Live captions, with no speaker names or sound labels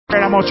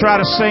I'm going to try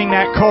to sing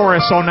that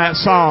chorus on that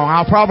song.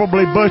 I'll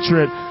probably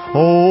butcher it.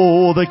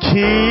 Oh, the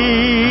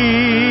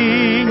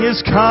King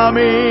is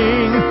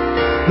coming.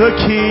 The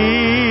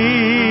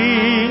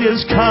King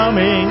is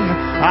coming.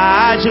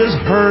 I just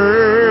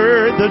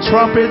heard the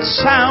trumpet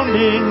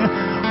sounding.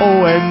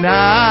 Oh, and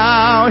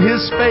now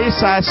His face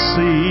I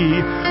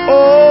see.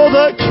 Oh,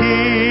 the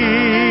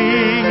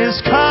King is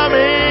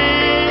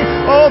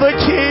coming. Oh, the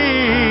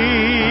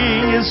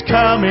King is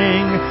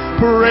coming.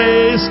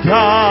 Praise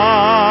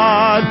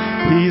God.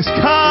 He's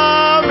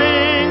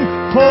coming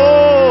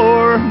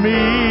for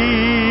me.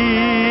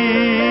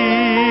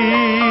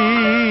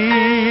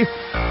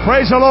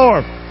 Praise the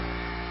Lord.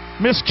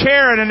 Miss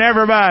Karen and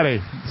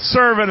everybody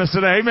serving us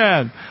today.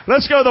 Amen.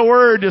 Let's go to the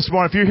Word this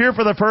morning. If you're here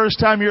for the first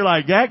time, you're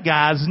like, that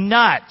guy's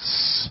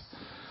nuts.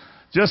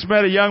 Just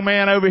met a young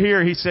man over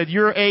here. He said,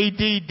 you're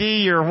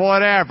ADD or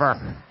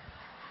whatever.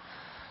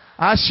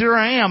 I sure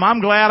am.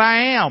 I'm glad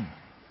I am.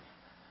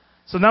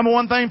 So number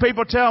one thing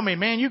people tell me,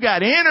 man, you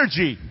got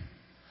energy.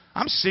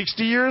 I'm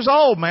 60 years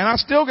old, man. I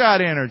still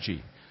got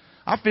energy.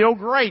 I feel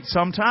great.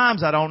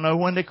 Sometimes I don't know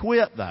when to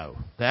quit, though.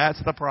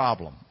 That's the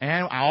problem.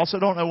 And I also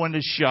don't know when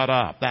to shut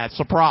up. That's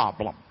the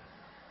problem.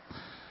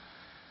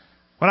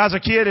 When I was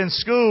a kid in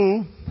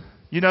school,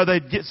 you know,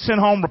 they'd get sent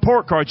home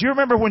report cards. You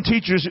remember when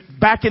teachers,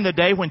 back in the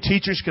day when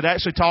teachers could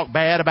actually talk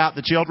bad about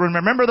the children?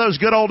 Remember those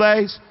good old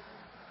days?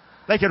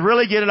 They could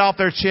really get it off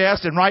their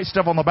chest and write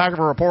stuff on the back of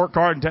a report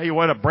card and tell you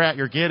what a brat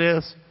your kid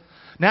is.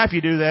 Now if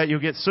you do that, you'll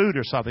get sued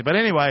or something. But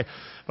anyway,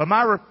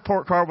 my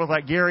report card was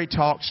like, Gary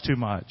talks too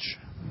much.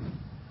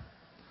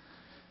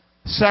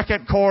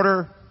 Second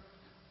quarter,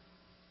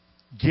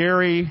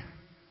 Gary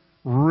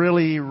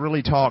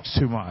really talks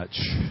too much.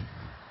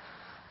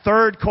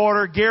 Third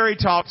quarter, Gary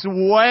talks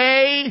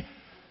way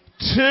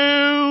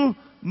too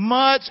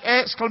much!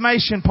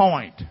 Exclamation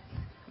point.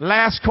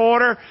 Last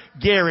quarter,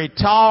 Gary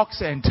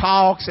talks and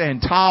talks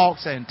and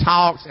talks and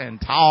talks and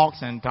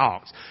talks and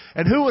talks.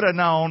 And who would have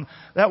known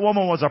that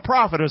woman was a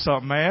prophet or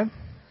something, man?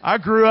 I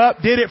grew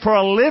up, did it for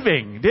a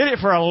living.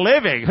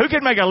 Who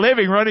can make a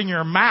living running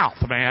your mouth,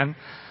 man?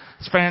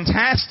 It's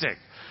fantastic.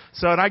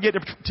 So, and I get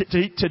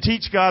to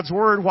teach God's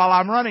Word while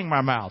I'm running my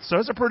mouth. So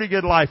it's a pretty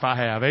good life I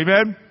have.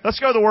 Amen? Let's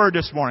go to the Word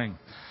this morning.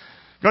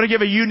 Going to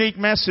give a unique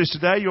message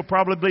today. You'll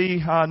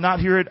probably not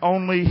hear it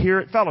only here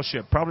at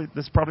Fellowship.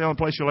 This is probably the only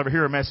place you'll ever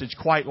hear a message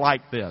quite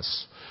like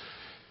this.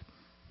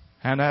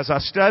 And as I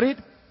studied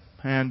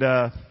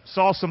and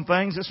saw some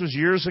things, this was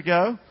years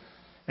ago,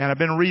 and I've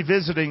been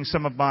revisiting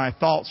some of my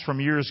thoughts from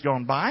years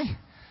gone by.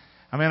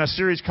 I'm in a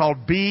series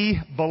called Be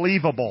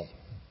Believable.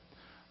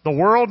 The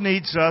world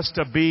needs us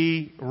to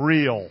be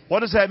real.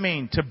 What does that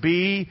mean? To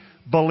be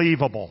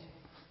believable.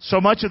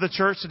 So much of the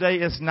church today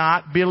is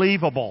not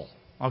believable.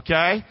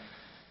 Okay?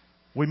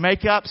 We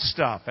make up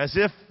stuff as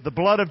if the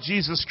blood of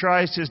Jesus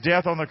Christ, His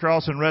death on the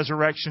cross and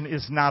resurrection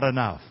is not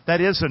enough.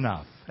 That is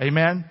enough.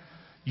 Amen?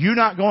 You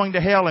not going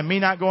to hell and me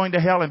not going to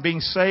hell and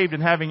being saved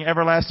and having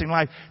everlasting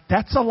life,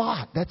 that's a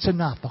lot. That's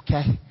enough,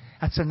 okay?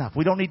 That's enough.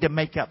 We don't need to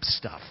make up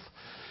stuff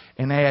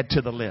and add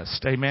to the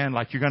list. Amen?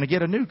 Like you're going to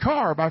get a new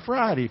car by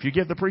Friday if you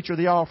give the preacher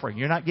the offering.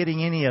 You're not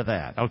getting any of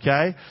that,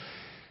 okay?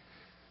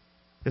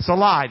 It's a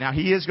lie. Now,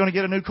 he is going to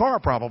get a new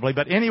car probably,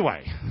 but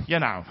anyway, you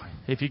know,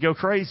 if you go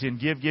crazy and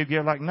give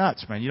like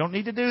nuts, man, you don't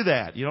need to do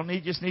that. You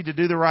just need to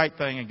do the right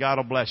thing and God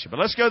will bless you. But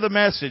let's go to the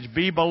message,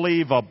 be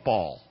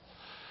believable.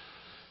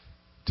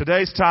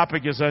 Today's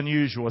topic is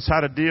unusual. It's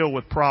how to deal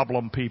with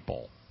problem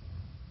people.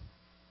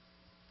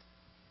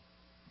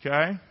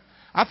 Okay?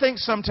 I think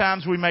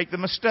sometimes we make the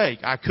mistake.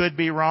 I could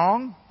be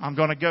wrong. I'm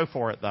going to go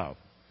for it though.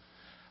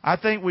 I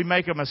think we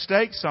make a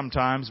mistake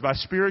sometimes by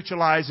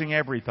spiritualizing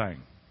everything.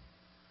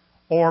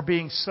 Or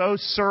being so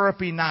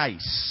syrupy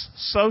nice.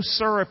 So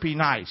syrupy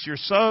nice. You're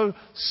so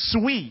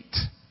sweet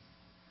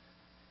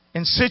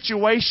in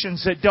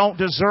situations that don't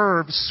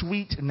deserve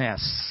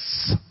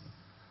sweetness.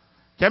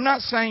 Okay, I'm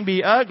not saying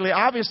be ugly.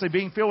 Obviously,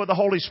 being filled with the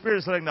Holy Spirit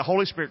is letting the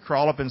Holy Spirit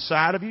crawl up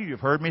inside of you. You've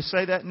heard me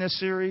say that in this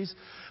series.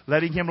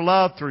 Letting Him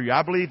love through you.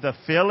 I believe the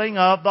filling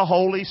of the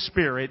Holy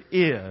Spirit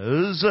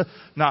is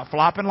not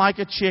flopping like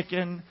a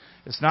chicken.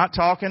 It's not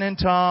talking in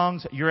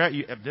tongues.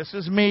 This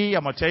is me.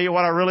 I'm going to tell you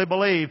what I really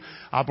believe.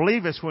 I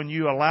believe it's when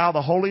you allow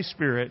the Holy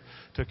Spirit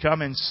to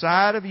come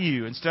inside of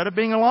you. Instead of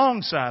being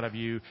alongside of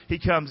you, He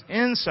comes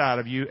inside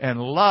of you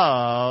and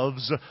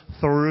loves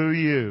through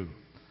you.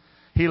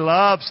 He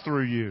loves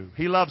through you.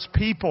 He loves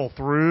people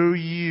through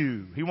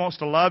you. He wants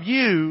to love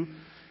you.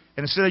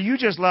 And instead of you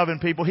just loving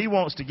people, He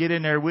wants to get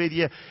in there with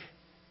you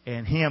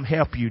and Him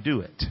help you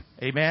do it.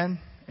 Amen?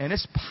 And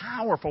it's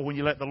powerful when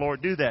you let the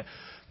Lord do that.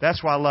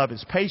 That's why love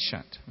is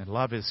patient, and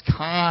love is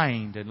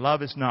kind, and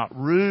love is not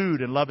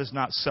rude, and love is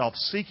not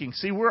self-seeking.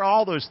 See, we're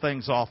all those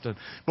things often.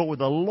 But with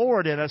the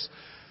Lord in us,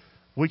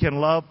 we can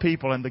love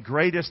people. And the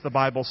greatest, the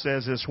Bible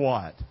says, is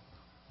what?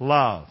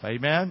 Love.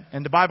 Amen?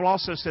 And the Bible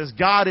also says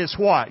God is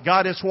what?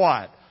 God is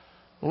what?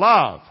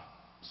 Love.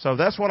 So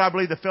that's what I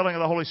believe the filling of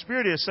the Holy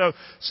Spirit is. So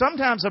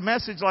sometimes a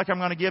message like I'm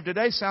going to give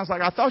today sounds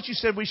like, I thought you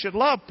said we should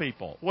love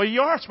people. Well,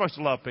 you are supposed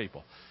to love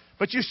people.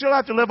 But you still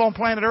have to live on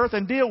planet Earth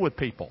and deal with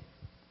people.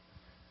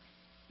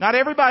 Not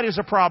everybody's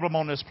a problem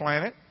on this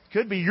planet.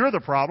 Could be you're the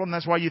problem.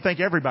 That's why you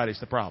think everybody's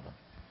the problem.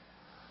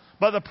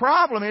 But the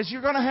problem is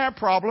you're going to have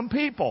problem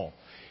people.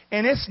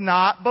 And it's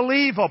not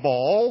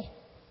believable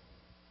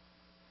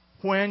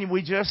when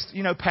we just,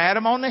 pat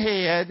them on the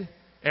head.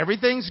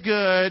 Everything's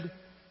good.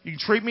 You can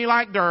treat me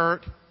like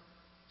dirt.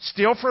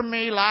 Steal from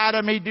me, lie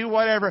to me, do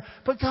whatever.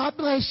 But God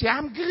bless you,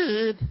 I'm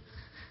good.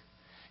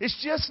 It's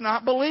just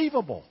not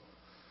believable.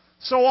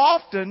 So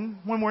often,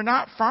 when we're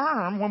not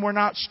firm, when we're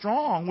not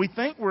strong, we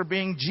think we're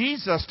being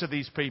Jesus to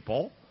these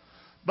people.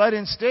 But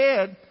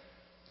instead,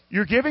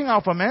 you're giving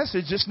off a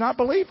message that's not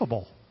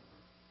believable.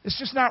 It's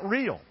just not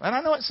real. And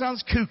I know it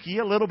sounds kooky,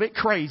 a little bit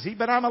crazy,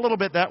 but I'm a little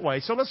bit that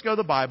way. So let's go to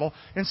the Bible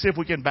and see if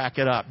we can back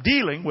it up.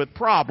 Dealing with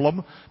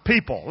problem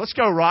people. Let's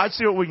go, Rod,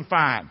 see what we can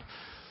find.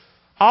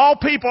 All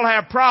people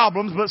have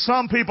problems, but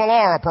some people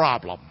are a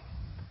problem.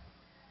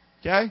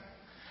 Okay?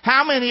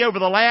 How many over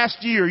the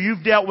last year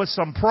you've dealt with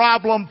some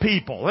problem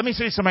people? Let me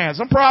see some hands.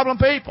 Some problem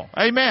people.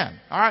 Amen.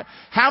 All right.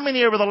 How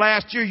many over the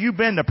last year you've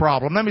been the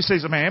problem? Let me see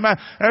some hands.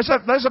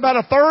 There's about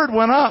a third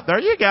one up. There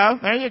you go.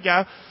 There you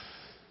go.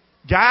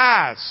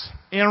 Guys,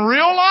 in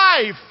real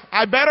life,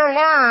 I better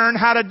learn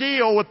how to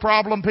deal with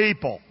problem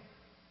people.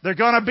 They're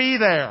going to be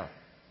there.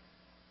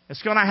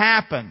 It's going to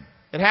happen.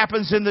 It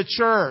happens in the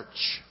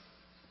church.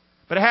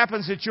 But it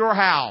happens at your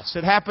house.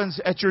 It happens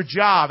at your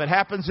job. It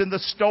happens in the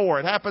store.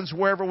 It happens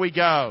wherever we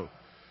go.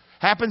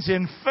 It happens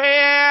in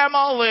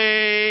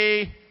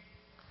family.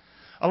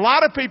 A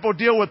lot of people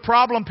deal with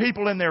problem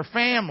people in their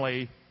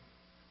family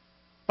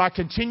by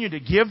continuing to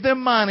give them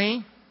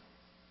money,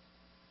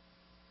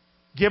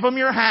 give them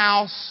your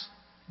house,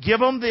 give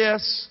them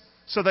this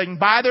so they can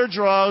buy their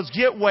drugs,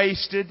 get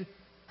wasted,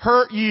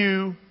 hurt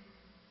you.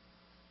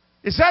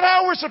 Is that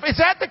is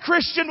that the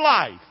Christian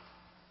life?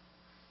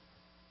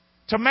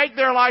 To make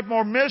their life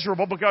more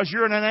miserable because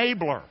you're an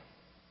enabler.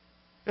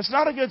 It's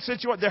not a good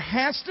situation. There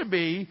has to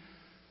be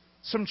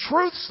some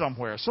truth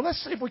somewhere. So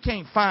let's see if we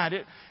can't find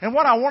it. And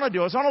what I want to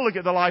do is I want to look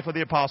at the life of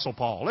the Apostle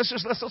Paul. Let's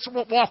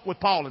walk with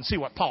Paul and see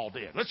what Paul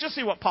did. Let's just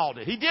see what Paul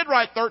did. He did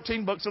write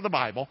 13 books of the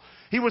Bible.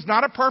 He was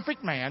not a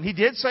perfect man. He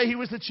did say he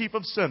was the chief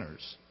of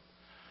sinners.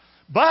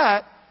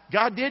 But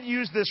God did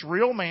use this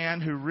real man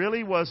who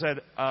really was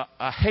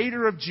a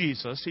hater of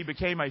Jesus. He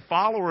became a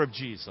follower of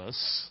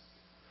Jesus.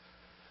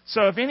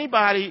 So if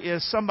anybody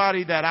is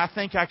somebody that I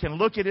think I can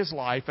look at his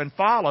life and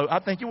follow, I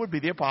think it would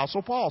be the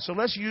Apostle Paul. So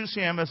let's use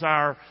him as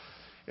our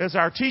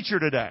teacher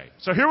today.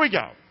 So here we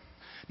go.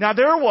 Now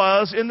there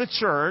was in the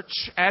church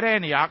at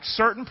Antioch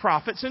certain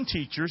prophets and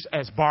teachers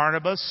as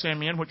Barnabas,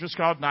 Simeon, which was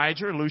called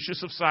Niger,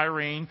 Lucius of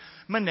Cyrene,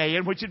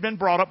 Manaen, which had been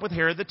brought up with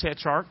Herod the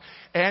Tetrarch,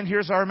 and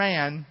here's our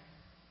man,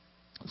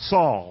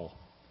 Saul.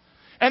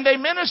 And they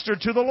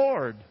ministered to the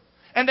Lord.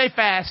 And they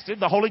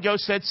fasted. The Holy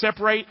Ghost said,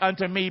 separate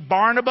unto me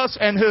Barnabas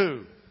and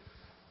who?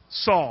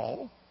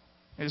 Saul.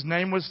 His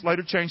name was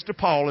later changed to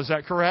Paul. Is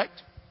that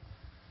correct?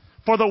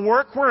 For the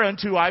work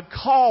whereunto I've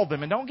called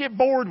them. And don't get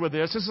bored with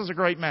this. This is a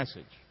great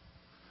message.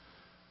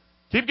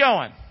 Keep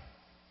going.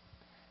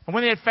 And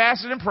when they had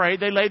fasted and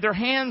prayed, they laid their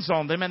hands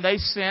on them and they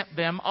sent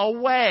them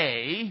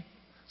away.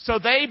 So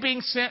they,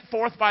 being sent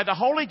forth by the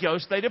Holy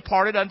Ghost, they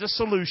departed unto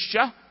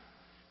Seleucia.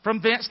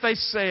 From thence they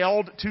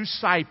sailed to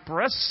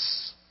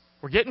Cyprus.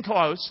 We're getting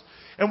close.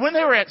 And when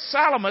they were at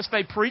Salamis,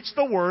 they preached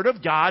the word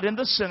of God in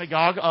the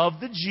synagogue of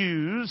the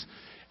Jews.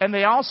 And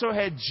they also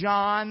had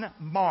John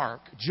Mark.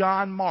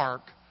 John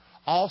Mark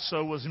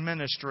also was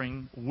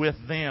ministering with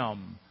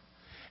them.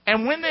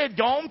 And when they had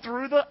gone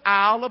through the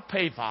Isle of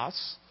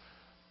Paphos,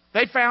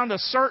 they found a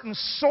certain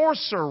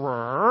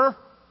sorcerer,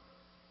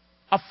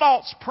 a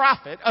false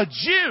prophet, a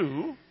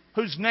Jew,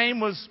 whose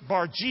name was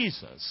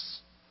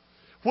Bar-Jesus,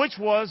 which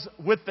was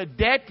with the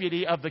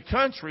deputy of the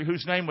country,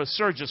 whose name was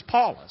Sergius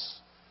Paulus.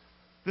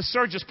 This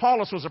Sergius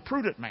Paulus was a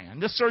prudent man.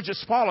 This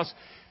Sergius Paulus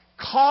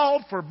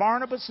called for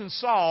Barnabas and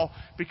Saul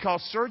because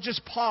Sergius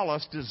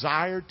Paulus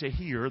desired to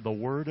hear the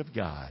word of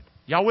God.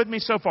 Y'all with me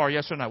so far,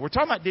 yes or no? We're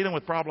talking about dealing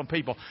with problem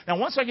people. Now,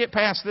 once I get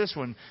past this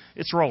one,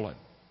 it's rolling.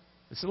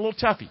 It's a little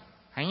toughy.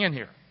 Hang in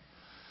here.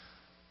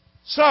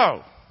 So,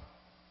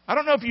 I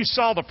don't know if you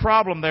saw the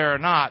problem there or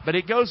not, but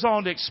it goes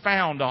on to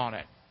expound on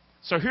it.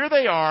 So here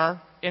they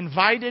are,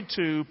 invited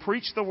to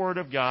preach the word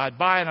of God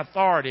by an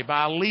authority,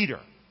 by a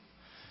leader.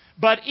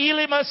 But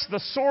Elymas the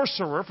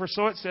sorcerer, for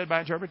so it said by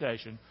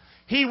interpretation,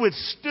 he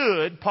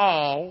withstood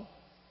Paul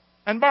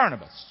and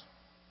Barnabas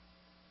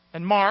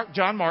and Mark,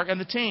 John Mark, and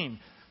the team,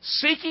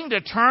 seeking to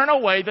turn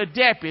away the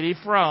deputy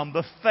from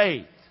the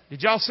faith.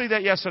 Did y'all see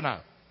that, yes or no?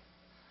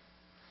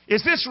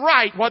 Is this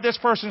right, what this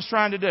person's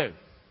trying to do?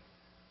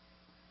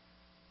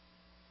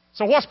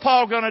 So what's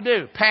Paul going to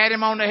do? Pat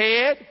him on the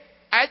head?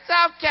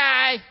 It's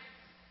okay.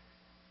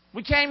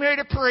 We came here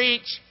to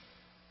preach.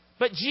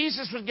 But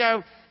Jesus would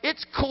go,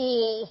 it's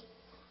cool.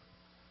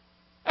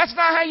 That's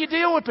not how you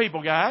deal with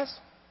people, guys.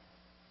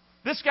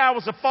 This guy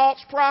was a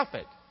false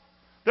prophet.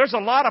 There's a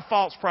lot of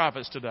false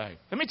prophets today.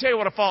 Let me tell you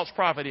what a false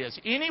prophet is.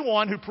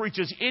 Anyone who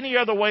preaches any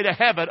other way to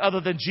heaven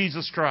other than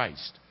Jesus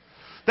Christ.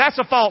 That's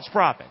a false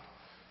prophet.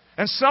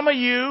 And some of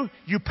you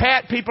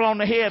pat people on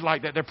the head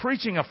like that. They're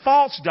preaching a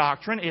false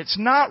doctrine. It's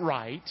not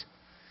right.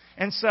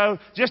 And so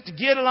just to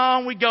get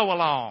along, we go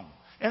along.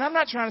 And I'm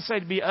not trying to say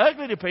to be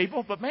ugly to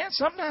people, but man,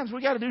 sometimes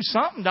we got to do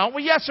something, don't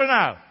we? Yes or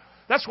no?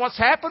 That's what's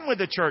happened with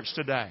the church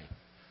today.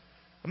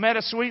 I met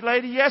a sweet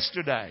lady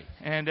yesterday,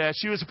 and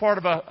she was a part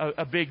of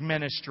a big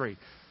ministry.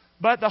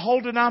 But the whole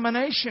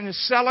denomination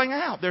is selling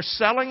out. They're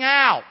selling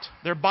out.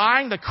 They're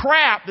buying the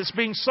crap that's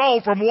being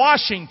sold from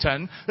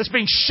Washington, that's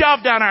being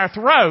shoved down our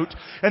throat,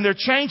 and they're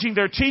changing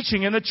their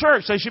teaching in the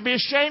church. They should be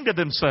ashamed of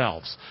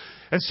themselves.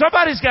 And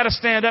somebody's got to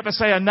stand up and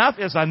say enough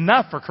is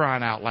enough, for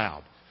crying out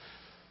loud.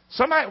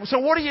 So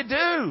what do you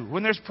do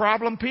when there's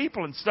problem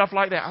people and stuff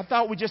like that? I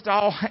thought we just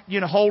all,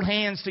 hold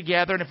hands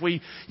together, and if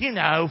we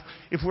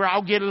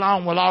all get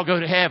along, we'll all go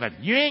to heaven.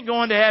 You ain't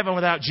going to heaven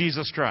without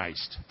Jesus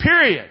Christ.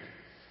 Period.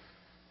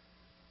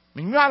 I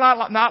mean, you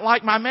might not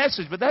like my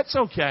message, but that's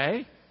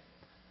okay.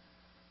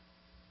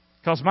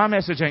 Because my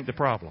message ain't the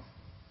problem.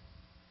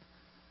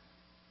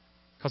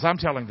 Because I'm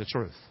telling the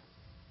truth.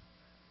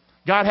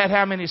 God had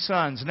how many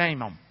sons? Name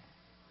them.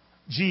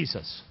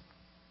 Jesus.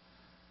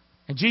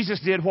 And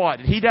Jesus did what?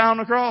 Did He die on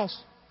the cross?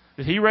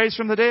 Did He raise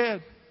from the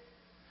dead?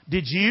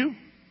 Did you?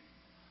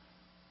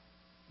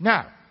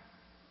 No.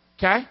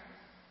 Okay?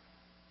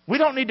 We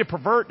don't need to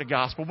pervert the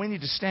gospel. We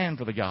need to stand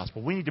for the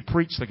gospel. We need to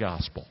preach the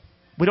gospel.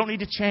 We don't need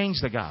to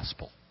change the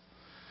gospel.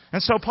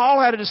 And so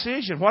Paul had a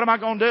decision. What am I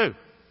going to do?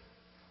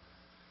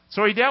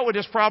 So he dealt with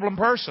this problem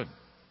person.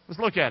 Let's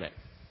look at it.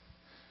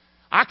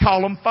 I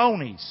call them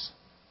phonies.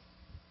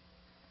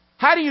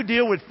 How do you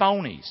deal with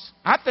phonies?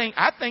 I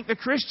think the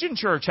Christian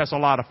church has a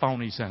lot of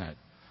phonies in it.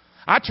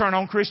 I turn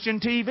on Christian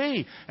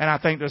TV, and I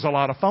think there's a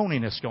lot of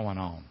phoniness going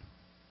on.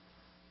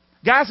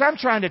 Guys, I'm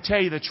trying to tell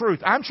you the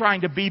truth. I'm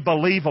trying to be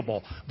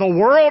believable. The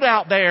world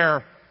out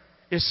there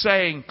is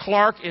saying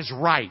Clark is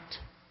right.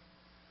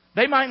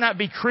 They might not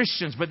be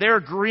Christians, but they're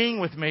agreeing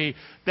with me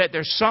that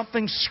there's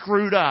something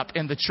screwed up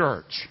in the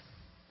church.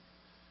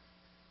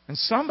 And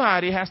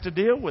somebody has to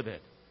deal with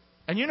it.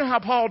 And you know how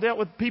Paul dealt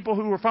with people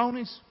who were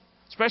phonies?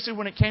 Especially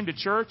when it came to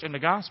church and the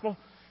gospel?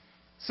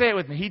 Say it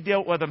with me. He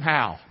dealt with them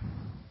how?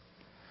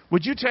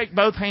 Would you take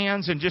both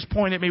hands and just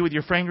point at me with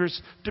your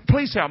fingers?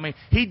 Please help me.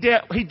 He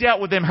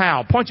dealt with them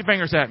how? Point your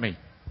fingers at me.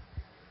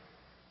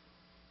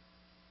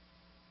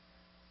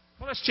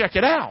 Well, let's check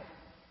it out.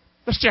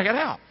 Let's check it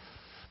out.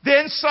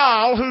 Then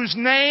Saul, whose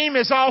name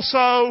is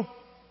also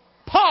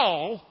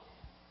Paul,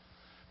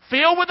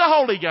 filled with the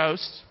Holy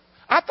Ghost.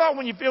 I thought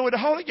when you fill with the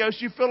Holy Ghost,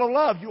 you feel of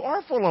love. You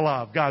are full of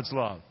love, God's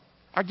love.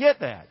 I get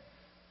that.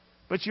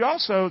 But you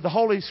also, the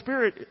Holy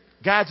Spirit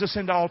guides us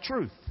into all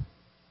truth.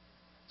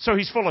 So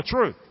He's full of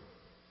truth.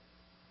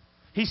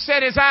 He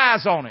set His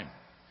eyes on him.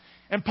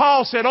 And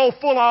Paul said, "Oh,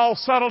 full of all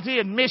subtlety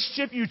and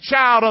mischief, you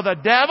child of the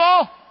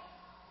devil,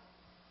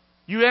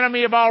 you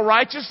enemy of all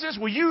righteousness,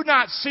 will you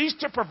not cease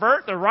to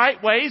pervert the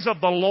right ways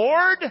of the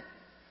Lord?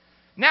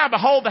 Now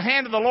behold, the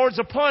hand of the Lord's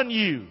upon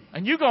you,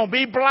 and you're going to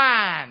be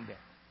blind,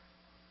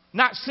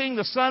 not seeing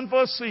the sun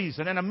for a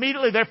season." And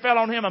immediately there fell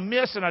on him a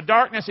mist and a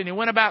darkness, and he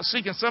went about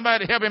seeking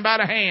somebody to help him by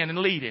the hand and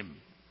lead him.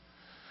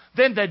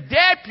 Then the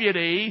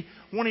deputy,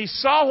 when he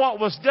saw what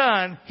was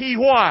done, he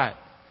what?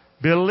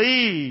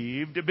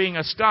 Believed, being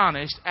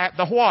astonished at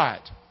the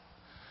what?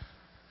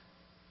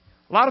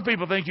 A lot of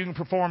people think you can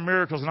perform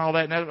miracles and all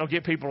that, and that'll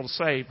get people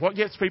saved. What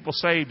gets people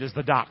saved is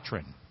the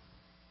doctrine.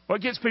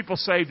 What gets people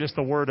saved is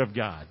the Word of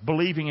God,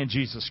 believing in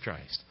Jesus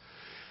Christ.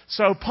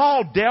 So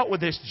Paul dealt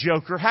with this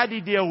joker. How did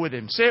he deal with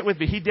him? Say it with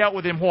me. He dealt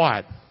with him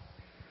what?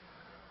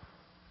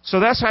 So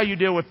that's how you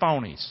deal with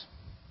phonies.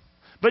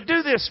 But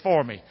do this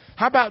for me.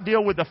 How about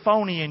deal with the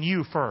phony in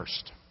you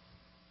first?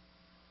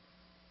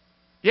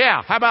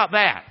 Yeah, how about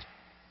that?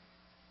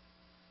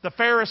 The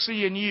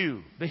Pharisee in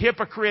you, the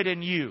hypocrite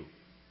in you.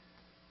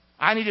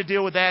 I need to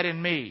deal with that in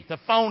me, the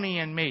phony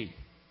in me.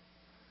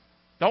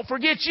 Don't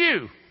forget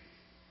you.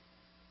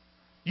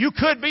 You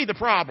could be the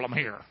problem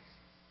here.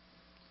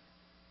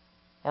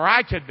 Or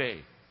I could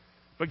be.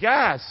 But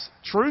guys,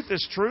 truth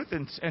is truth,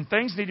 and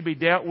things need to be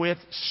dealt with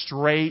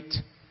straight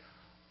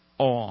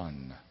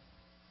on.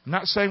 I'm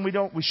not saying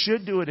we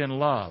should do it in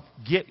love.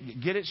 Get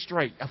it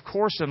straight. Of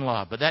course in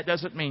love. But that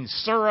doesn't mean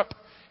syrup.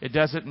 It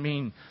doesn't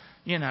mean,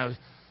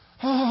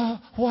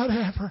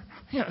 whatever.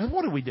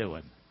 What are we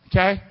doing?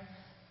 Okay?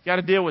 Got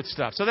to deal with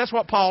stuff. So that's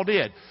what Paul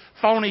did.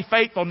 Phony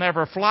faith will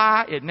never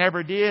fly. It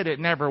never did. It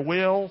never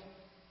will.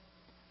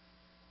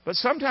 But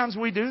sometimes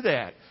we do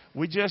that.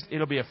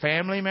 It'll be a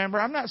family member.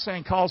 I'm not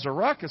saying cause a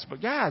ruckus,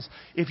 but guys,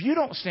 if you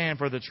don't stand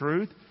for the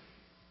truth,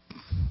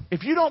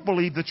 if you don't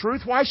believe the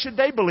truth, why should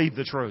they believe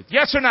the truth?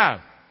 Yes or no?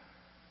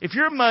 If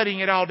you're muddying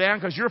it all down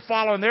because you're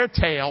following their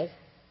tail,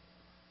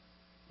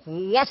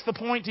 what's the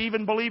point to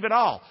even believe it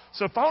all?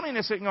 So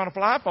phoniness isn't going to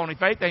fly. Phony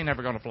faith ain't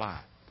never going to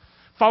fly.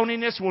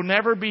 Phoniness will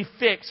never be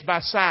fixed by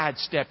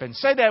sidestepping.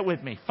 Say that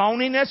with me.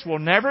 Phoniness will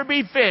never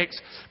be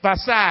fixed by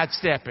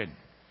sidestepping.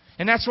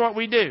 And that's what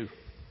we do.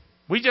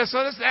 We just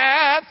sort of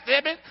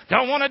sidestep it.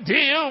 Don't want to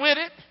deal with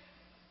it.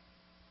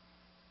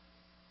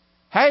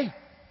 Hey.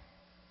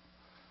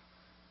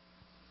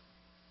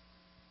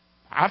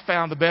 I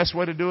found the best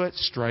way to do it,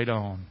 straight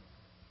on.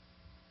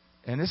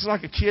 And this is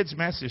like a kid's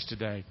message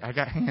today. I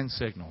got hand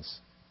signals.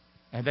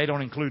 And they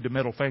don't include the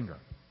middle finger.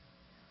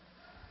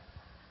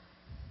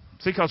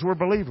 See, because we're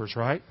believers,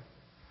 right?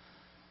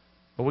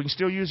 But we can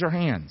still use our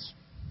hands.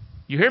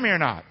 You hear me or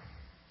not?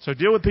 So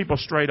deal with people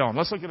straight on.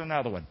 Let's look at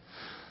another one.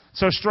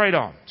 So straight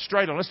on.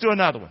 Straight on. Let's do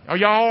another one. Are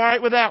y'all all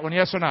right with that one?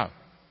 Yes or no?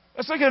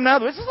 Let's look at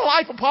another one. This is the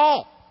life of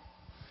Paul.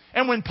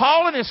 And when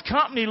Paul and his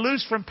company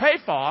loosed from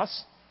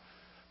Paphos,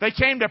 they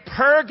came to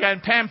Perga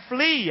and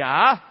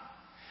Pamphylia,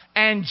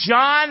 and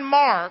John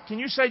Mark, can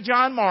you say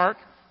John Mark?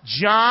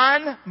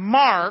 John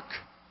Mark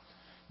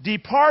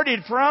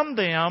departed from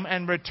them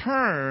and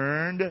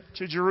returned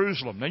to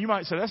Jerusalem. Now you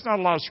might say, that's not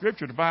a lot of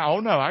scripture to find. Oh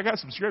no, I got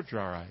some scripture,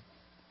 all right.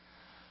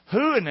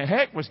 Who in the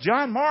heck was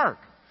John Mark?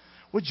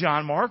 Well,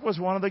 John Mark was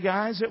one of the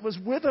guys that was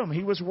with them.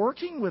 He was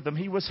working with them.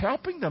 He was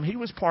helping them. He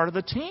was part of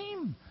the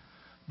team.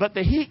 But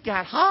the heat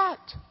got hot,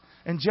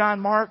 and John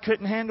Mark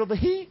couldn't handle the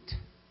heat.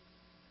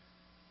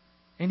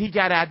 And he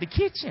got out of the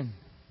kitchen.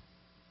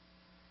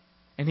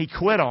 And he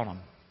quit on them.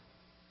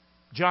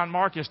 John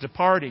Mark is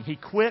departing. He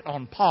quit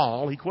on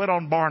Paul. He quit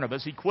on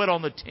Barnabas. He quit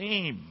on the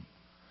team.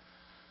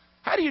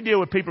 How do you deal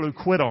with people who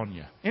quit on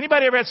you?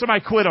 Anybody ever had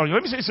somebody quit on you?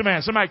 Let me see some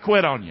hands. Somebody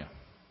quit on you.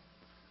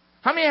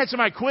 How many had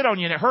somebody quit on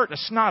you and it hurt the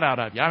snot out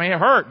of you? I mean, it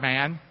hurt,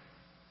 man.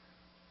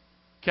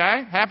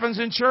 Okay? Happens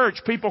in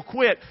church. People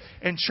quit.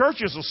 And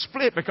churches will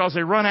split because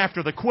they run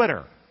after the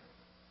quitter.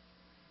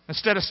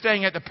 Instead of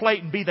staying at the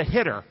plate and be the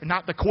hitter and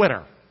not the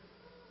quitter.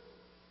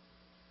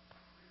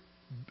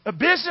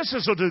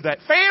 Businesses will do that.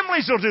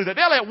 Families will do that.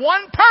 They'll let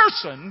one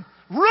person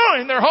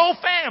ruin their whole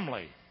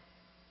family.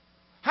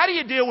 How do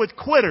you deal with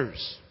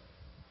quitters?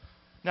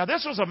 Now,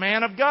 this was a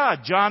man of God.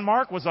 John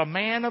Mark was a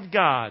man of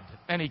God,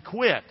 and he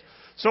quit.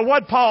 So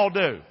what'd Paul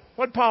do?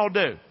 What'd Paul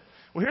do?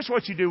 Well, here's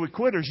what you do with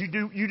quitters.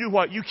 You do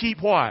what? You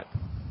keep what?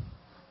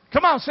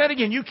 Come on, say it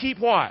again. You keep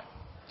what?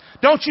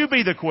 Don't you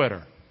be the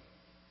quitter.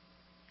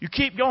 You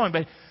keep going.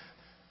 But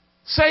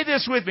say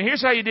this with me.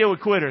 Here's how you deal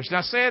with quitters.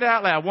 Now say it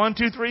out loud. 1,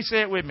 2, 3.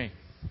 Say it with me.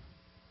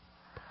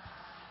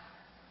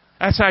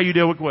 That's how you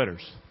deal with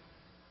quitters.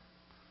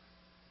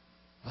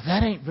 Well,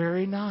 that ain't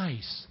very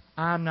nice.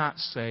 I'm not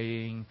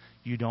saying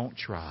you don't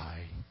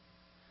try.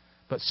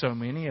 But so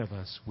many of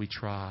us, we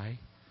try,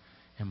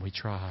 and we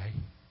try,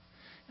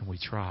 and we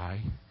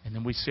try. And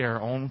then we see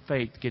our own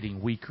faith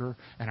getting weaker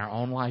and our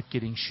own life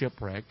getting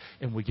shipwrecked.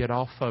 And we get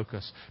off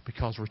focus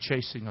because we're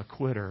chasing a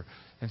quitter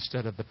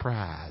instead of the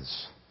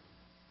prize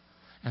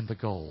and the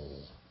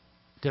goal.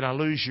 Did I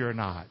lose you or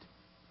not?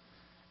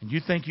 And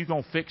you think you're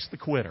going to fix the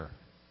quitter.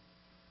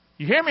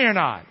 You hear me or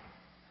not?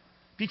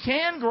 If you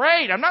can,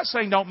 great. I'm not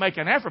saying don't make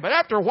an effort, but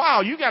after a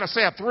while, you got to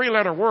say a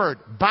 3-letter word.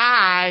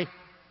 Bye.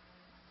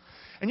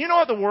 And you know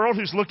what the world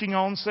who's looking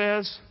on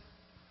says?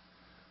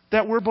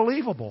 That we're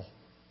believable.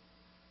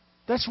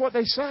 That's what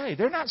they say.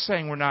 They're not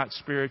saying we're not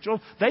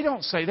spiritual. They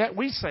don't say that.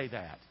 We say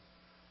that.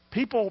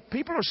 People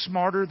are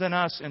smarter than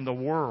us in the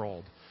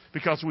world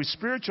because we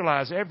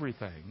spiritualize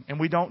everything and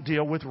we don't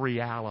deal with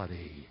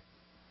reality.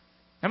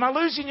 Am I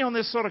losing you on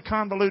this sort of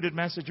convoluted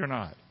message or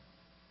not?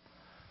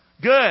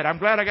 Good. I'm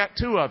glad I got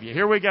 2 of you.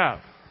 Here we go.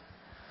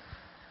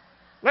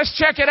 Let's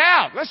check it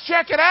out. Let's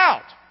check it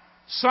out.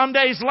 Some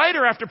days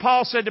later, after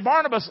Paul said to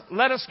Barnabas,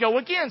 let us go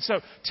again.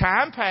 So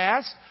time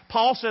passed.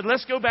 Paul said,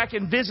 let's go back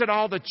and visit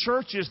all the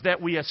churches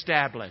that we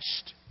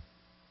established.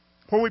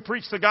 Where we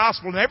preach the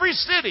gospel in every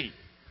city.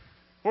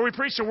 Where we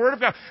preach the Word of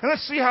God. And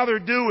let's see how they're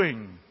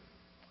doing.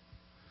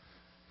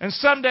 And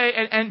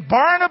someday, and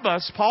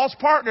Barnabas, Paul's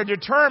partner,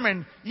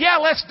 determined, yeah,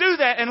 let's do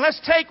that. And let's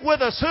take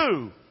with us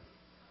who?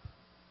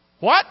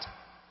 What?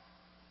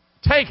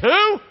 Take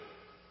who?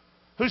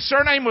 Whose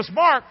surname was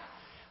Mark.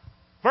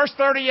 Verse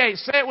 38,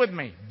 say it with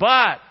me.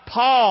 But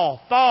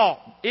Paul thought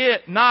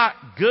it not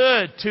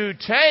good to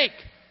take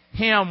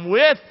him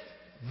with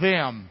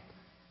them.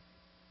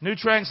 New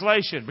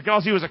translation.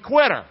 Because he was a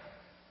quitter.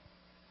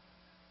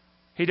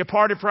 He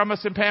departed from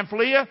us in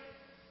Pamphylia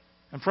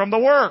and from the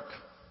work.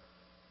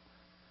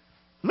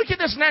 Look at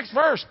this next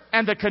verse.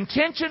 And the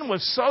contention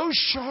was so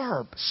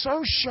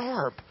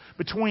sharp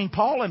between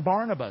Paul and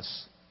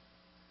Barnabas.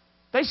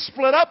 They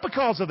split up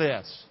because of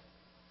this.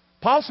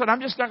 Paul said, I'm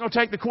just not going to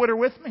take the quitter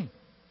with me.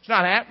 It's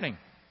not happening.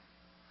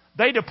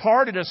 They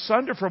departed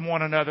asunder from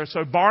one another.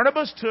 So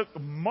Barnabas took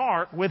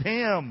Mark with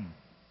him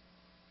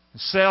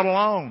and sailed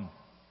alone.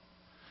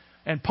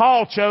 And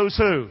Paul chose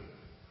who?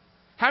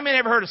 How many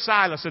ever heard of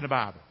Silas in the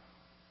Bible?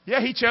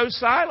 Yeah, he chose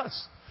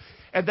Silas.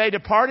 And they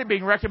departed,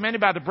 being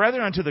recommended by the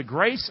brethren unto the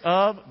grace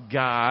of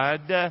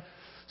God.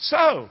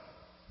 So,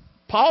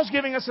 Paul's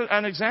giving us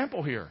an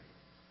example here.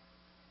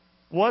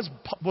 Was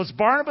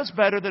Barnabas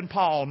better than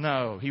Paul?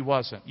 No, he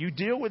wasn't. You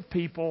deal with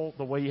people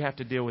the way you have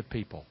to deal with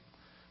people.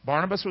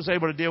 Barnabas was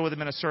able to deal with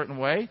them in a certain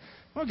way.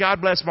 Well, God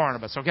bless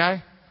Barnabas,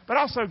 okay? But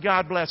also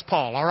God bless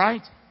Paul, all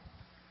right?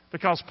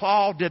 Because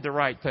Paul did the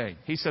right thing.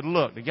 He said,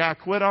 look, the guy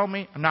quit on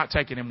me. I'm not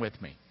taking him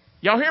with me.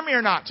 Y'all hear me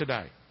or not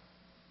today?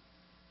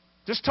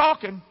 Just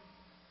talking.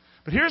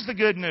 But here's the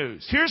good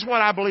news. Here's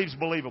what I believe is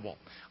believable.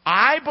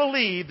 I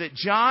believe that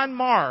John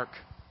Mark,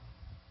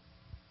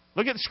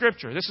 look at the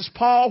Scripture. This is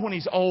Paul when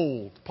he's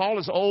old. Paul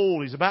is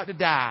old. He's about to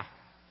die.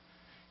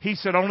 He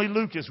said, only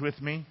Luke is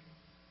with me.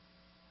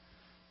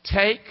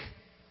 Take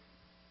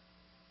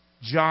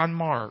John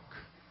Mark.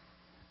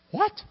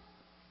 What?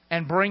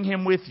 And bring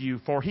him with you,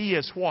 for he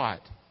is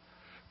what?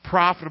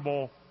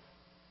 Profitable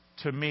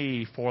to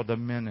me for the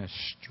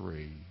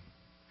ministry.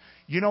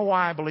 You know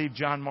why I believe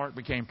John Mark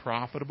became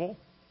profitable?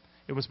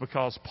 It was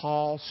because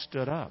Paul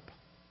stood up.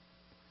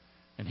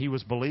 And he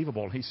was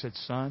believable. He said,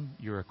 son,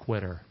 you're a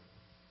quitter.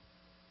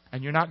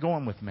 And you're not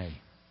going with me.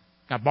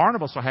 Now,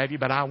 Barnabas will have you,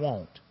 but I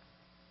won't.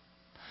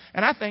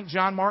 And I think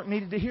John Mark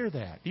needed to hear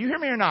that. Do you hear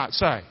me or not?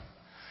 Say.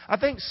 I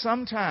think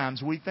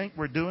sometimes we think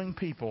we're doing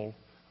people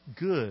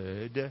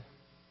good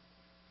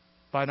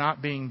by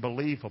not being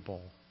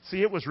believable.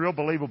 See, it was real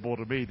believable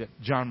to me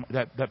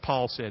that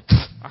Paul said,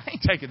 I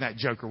ain't taking that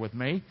joker with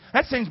me.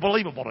 That seems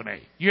believable to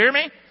me. You hear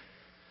me?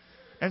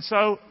 And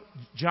so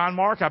John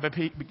Mark, I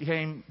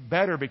became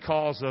better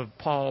because of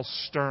Paul's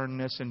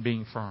sternness and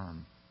being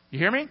firm. You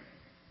hear me?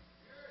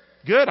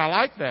 Good. I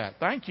like that.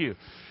 Thank you.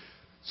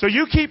 So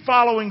you keep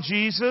following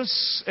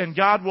Jesus, and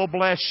God will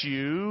bless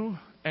you,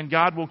 and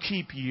God will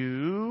keep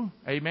you.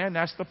 Amen.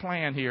 That's the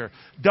plan here.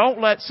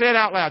 Say it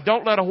out loud.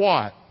 Don't let a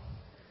what?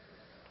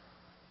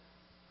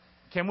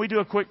 Can we do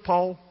a quick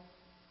poll?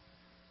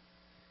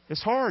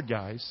 It's hard,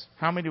 guys.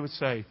 How many would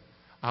say,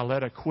 I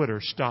let a quitter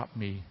stop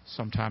me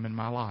sometime in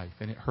my life,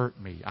 and it hurt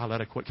me.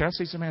 Can I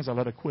see some hands? I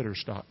let a quitter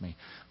stop me.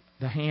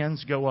 The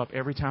hands go up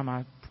every time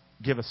I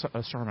give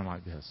a sermon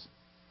like this.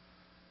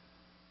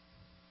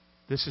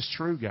 This is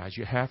true, guys.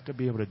 You have to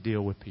be able to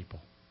deal with people.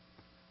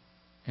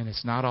 And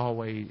it's not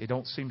always, it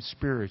don't seem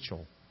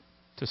spiritual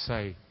to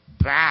say,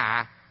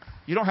 bah.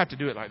 You don't have to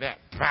do it like that.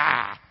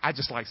 Bah. I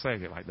just like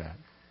saying it like that.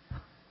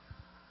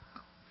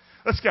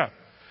 Let's go.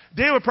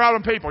 Deal with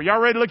problem people. Y'all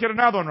ready to look at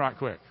another one right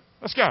quick?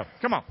 Let's go.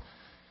 Come on.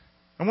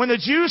 And when the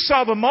Jews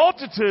saw the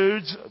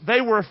multitudes,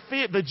 the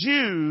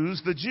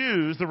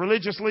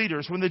religious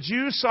leaders, when the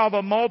Jews saw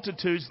the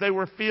multitudes, they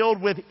were filled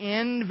with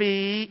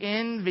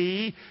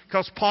envy,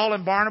 because Paul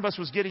and Barnabas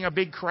was getting a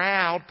big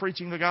crowd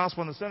preaching the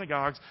gospel in the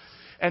synagogues.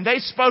 And they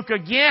spoke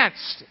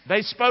against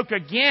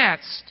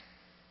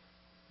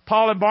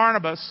Paul and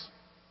Barnabas,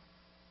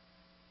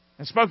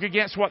 and spoke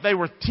against what they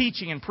were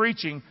teaching and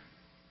preaching.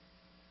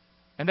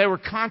 And they were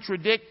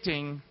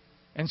contradicting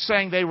and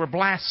saying they were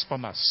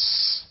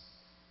blasphemous.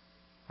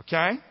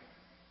 Okay?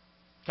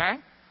 Okay?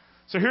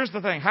 So here's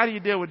the thing. How do you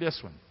deal with this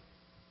one?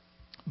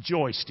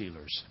 Joy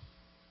stealers.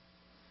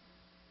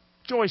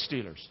 Joy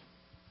stealers.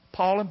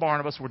 Paul and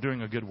Barnabas were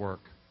doing a good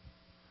work.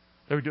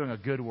 They were doing a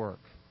good work.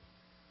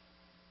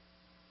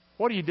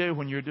 What do you do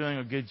when you're doing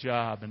a good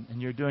job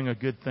and you're doing a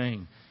good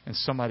thing and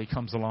somebody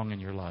comes along in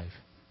your life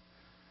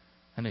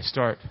and they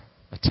start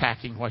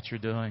attacking what you're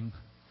doing,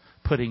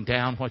 putting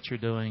down what you're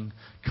doing,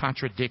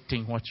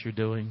 contradicting what you're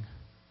doing?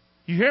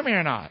 You hear me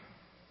or not?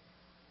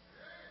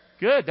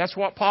 Good. That's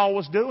what Paul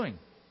was doing.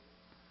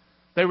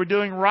 They were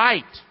doing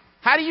right.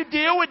 How do you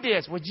deal with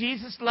this? Well,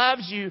 Jesus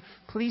loves you.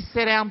 Please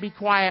sit down. Be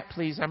quiet,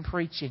 please. I'm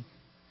preaching.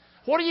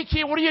 What are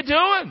you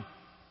doing?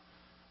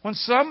 When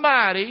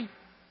somebody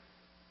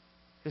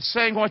is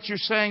saying what you're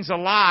saying is a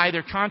lie,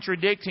 they're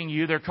contradicting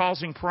you, they're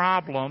causing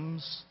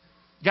problems.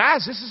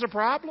 Guys, this is a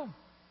problem.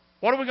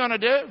 What are we going to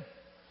do?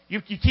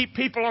 You keep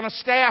people on a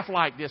staff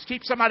like this.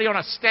 Keep somebody on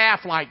a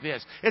staff like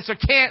this. It's a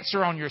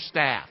cancer on your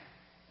staff.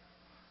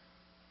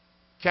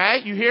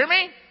 Okay? You hear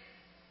me?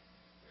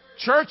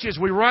 Churches,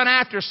 we run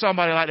after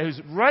somebody like that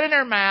who's running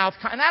their mouth.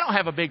 And I don't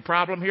have a big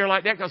problem here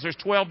like that because there's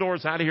 12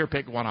 doors out of here.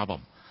 Pick one of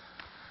them.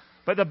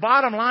 But the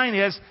bottom line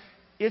is,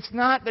 it's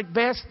not the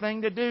best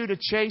thing to do to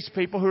chase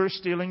people who are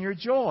stealing your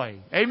joy.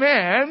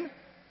 Amen?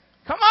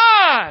 Come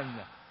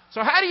on!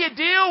 So how do you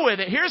deal with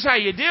it? Here's how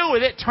you deal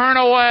with it. Turn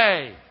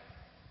away.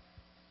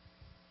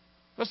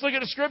 Let's look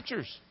at the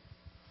Scriptures.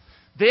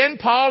 Then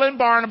Paul and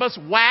Barnabas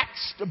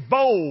waxed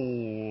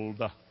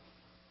bold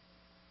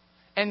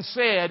and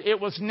said it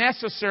was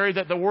necessary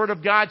that the Word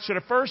of God should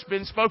have first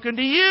been spoken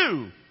to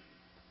you,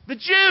 the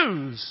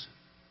Jews.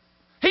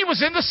 He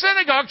was in the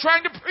synagogue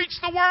trying to preach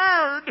the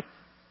Word.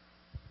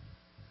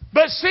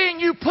 But seeing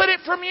you put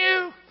it from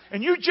you,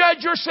 and you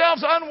judge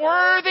yourselves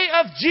unworthy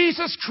of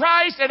Jesus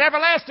Christ and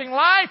everlasting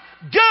life,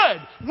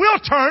 good, we'll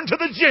turn to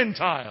the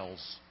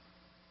Gentiles.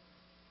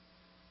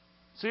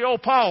 See,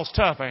 old Paul's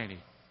tough, ain't he?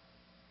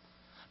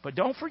 But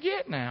don't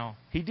forget now,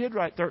 he did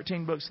write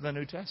 13 books of the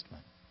New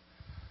Testament.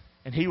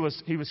 And he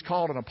was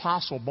called an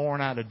apostle born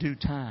out of due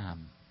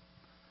time.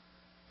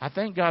 I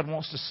think God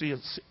wants to see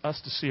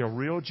us to see a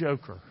real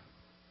joker.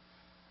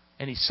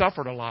 And he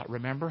suffered a lot.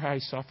 Remember how he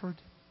suffered?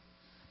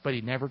 But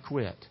he never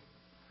quit.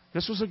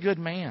 This was a good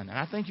man. And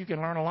I think you can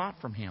learn a lot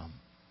from him.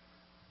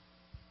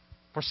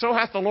 For so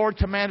hath the Lord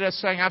commanded us,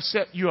 saying, I've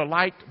set you a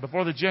light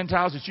before the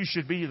Gentiles, that you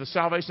should be the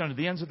salvation unto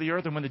the ends of the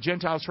earth. And when the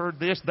Gentiles heard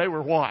this, they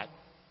were what?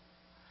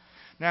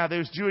 Now,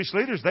 those Jewish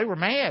leaders, they were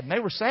mad and they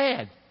were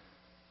sad.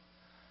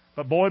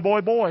 But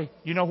boy,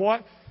 you know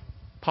what?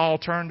 Paul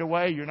turned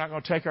away. You're not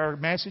going to take our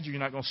message. You're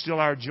not going to steal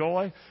our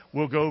joy.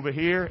 We'll go over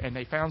here. And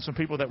they found some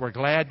people that were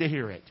glad to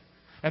hear it.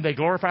 And they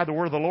glorified the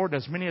word of the Lord.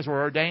 As many as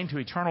were ordained to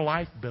eternal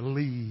life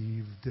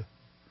believed.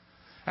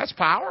 That's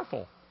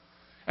powerful.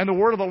 And the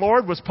word of the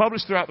Lord was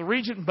published throughout the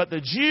region. But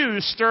the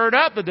Jews stirred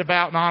up the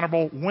devout and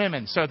honorable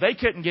women. So they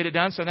couldn't get it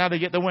done. So now they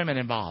get the women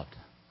involved.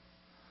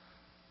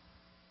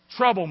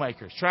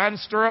 Troublemakers. Trying to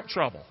stir up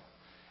trouble.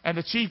 And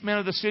the chief men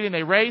of the city, and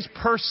they raised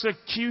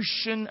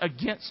persecution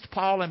against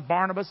Paul and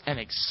Barnabas and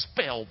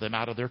expelled them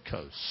out of their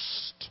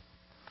coast.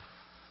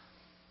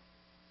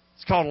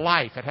 It's called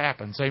life. It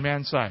happens.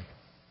 Amen. Say.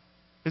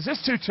 Is this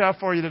too tough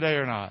for you today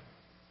or not?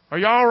 Are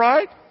you all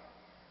right?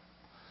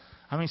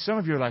 I mean, some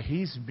of you are like,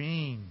 he's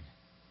mean.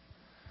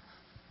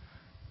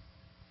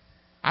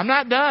 I'm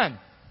not done.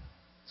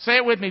 Say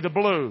it with me, the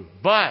blue.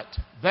 But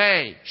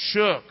they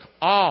shook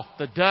off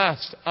the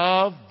dust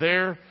of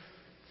their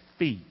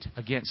feet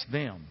against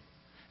them.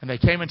 And they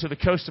came into the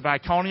coast of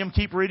Iconium.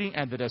 Keep reading.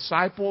 And the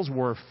disciples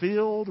were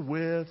filled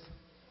with...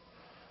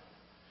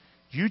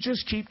 You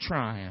just keep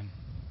trying.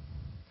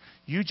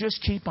 You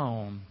just keep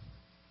on.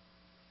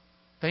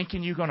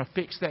 Thinking you're going to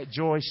fix that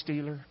joy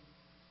stealer.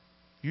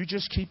 You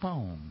just keep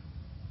on.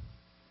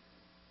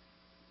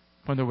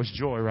 When there was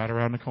joy right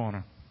around the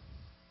corner.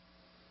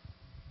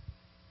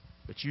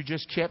 But you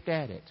just kept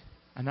at it.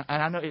 And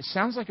I know it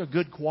sounds like a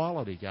good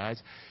quality,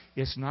 guys.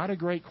 It's not a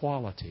great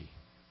quality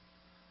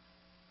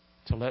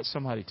to let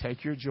somebody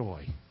take your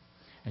joy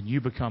and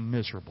you become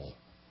miserable.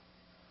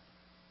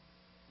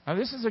 Now,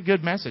 this is a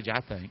good message,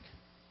 I think.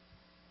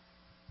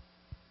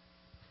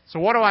 So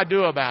what do I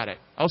do about it?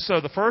 Oh,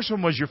 so the first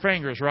one was your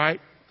fingers,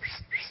 right?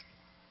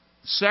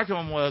 Second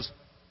one was,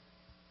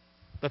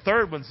 the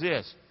third one's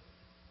this.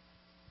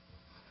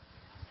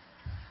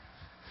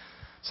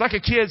 It's like a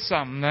kid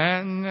something.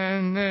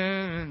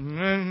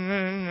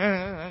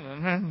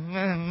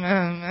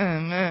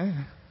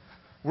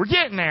 We're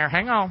getting there.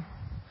 Hang on.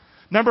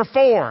 Number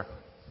 4.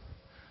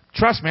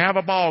 Trust me, I have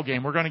a ball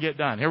game. We're going to get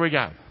done. Here we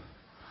go.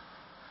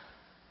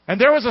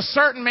 And there was a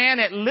certain man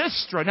at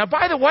Lystra. Now,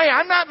 by the way,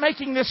 I'm not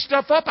making this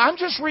stuff up. I'm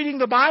just reading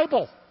the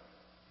Bible.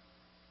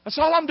 That's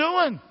all I'm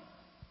doing.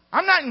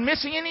 I'm not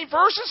missing any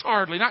verses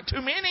hardly. Not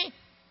too many.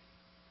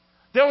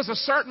 There was a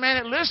certain man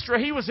at Lystra.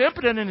 He was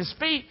impotent in his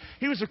feet.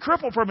 He was a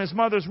cripple from his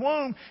mother's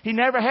womb. He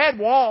never had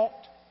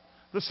walked.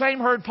 The same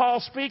heard Paul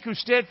speak, who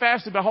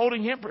steadfastly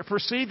beholding him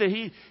perceived that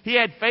he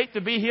had faith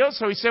to be healed.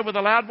 So he said with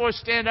a loud voice,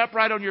 stand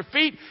upright on your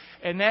feet.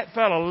 And that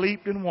fellow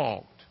leaped and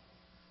walked.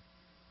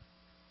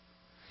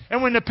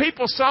 And when the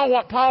people saw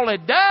what Paul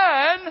had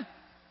done,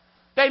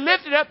 they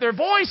lifted up their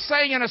voice,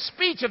 saying in a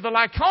speech of the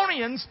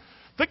Lycaonians,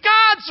 the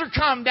gods are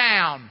come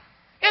down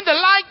in the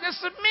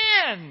likeness of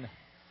men.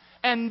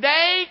 And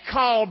they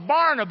called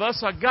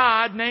Barnabas a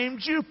god named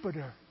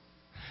Jupiter.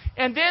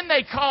 And then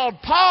they called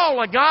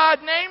Paul a god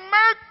named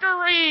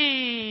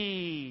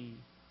Mercury.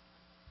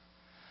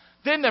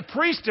 Then the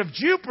priest of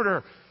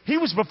Jupiter, he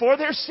was before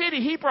their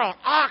city. He brought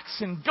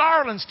oxen,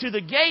 garlands to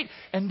the gate,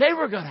 and they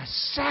were going to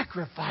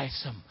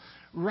sacrifice them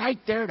right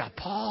there to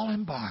Paul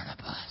and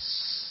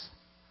Barnabas.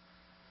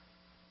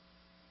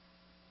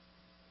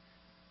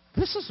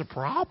 This is a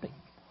problem.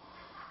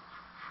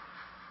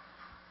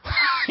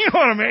 You know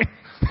what I mean?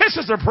 This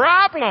is a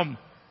problem.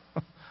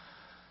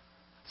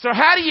 So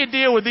how do you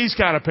deal with these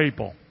kind of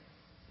people?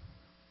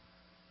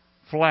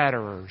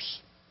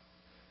 Flatterers.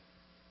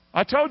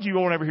 I told you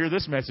won't ever hear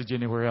this message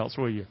anywhere else,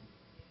 will you?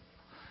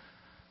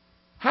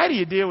 How do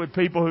you deal with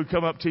people who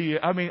come up to you?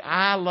 I mean,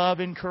 I love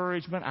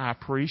encouragement. I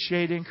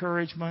appreciate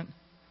encouragement.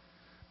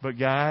 But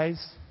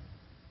guys,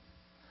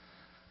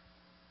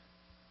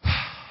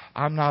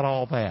 I'm not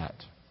all that.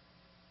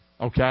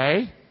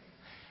 Okay?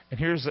 And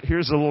here's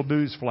a little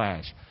news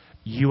flash.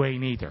 You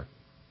ain't either.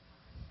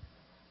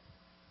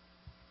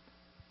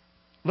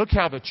 Look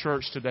how the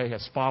church today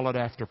has followed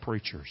after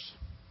preachers.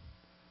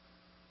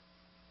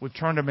 We've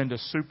turned them into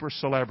super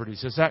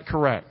celebrities. Is that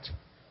correct?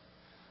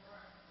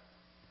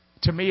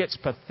 To me, it's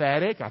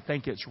pathetic. I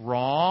think it's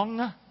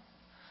wrong.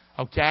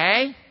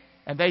 Okay?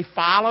 And they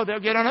follow. They'll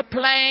get on a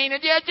plane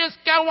and just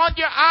go on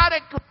your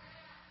autograph.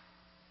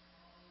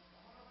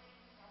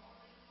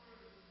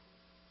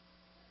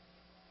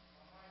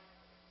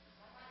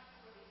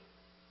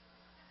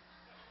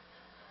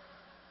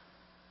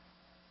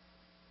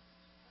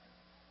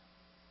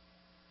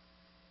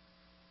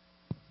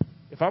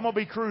 If I'm going to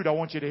be crude, I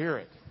want you to hear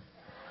it.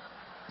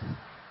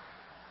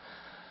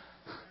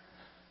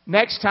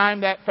 Next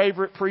time that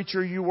favorite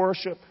preacher you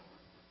worship,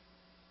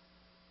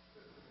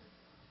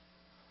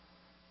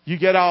 you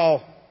get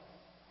all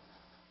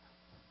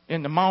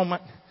in the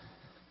moment.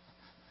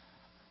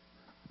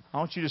 I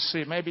want you to see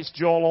it. Maybe it's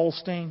Joel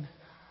Osteen.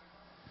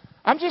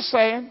 I'm just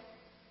saying.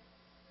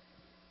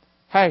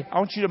 Hey, I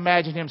want you to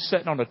imagine him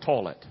sitting on the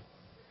toilet.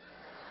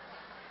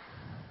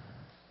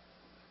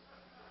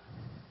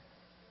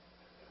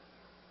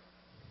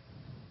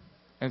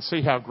 And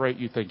see how great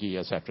you think he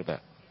is after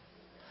that.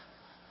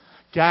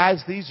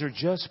 Guys, these are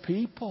just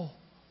people.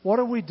 What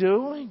are we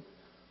doing?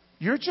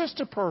 You're just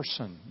a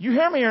person. You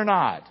hear me or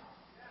not?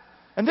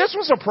 And this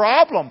was a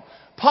problem.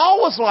 Paul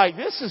was like,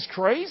 this is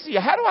crazy.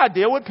 How do I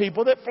deal with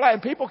people that flatter?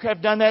 People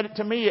have done that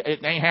to me.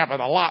 It ain't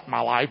happened a lot in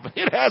my life, but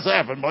it has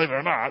happened, believe it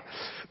or not.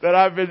 That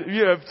I've been,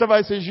 if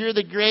somebody says, you're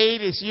the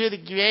greatest,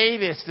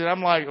 and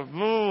I'm like,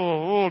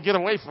 get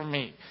away from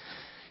me.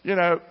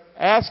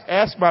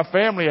 Ask my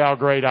family how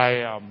great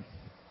I am.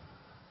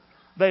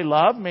 They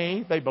love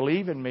me, they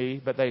believe in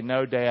me, but they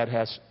know Dad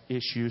has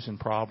issues and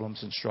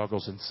problems and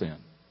struggles and sin.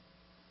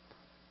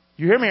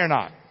 You hear me or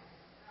not?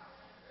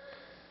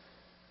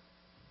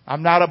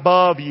 I'm not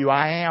above you.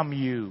 I am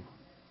you.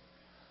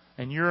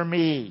 And you're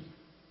me.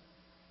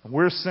 And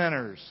we're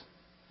sinners.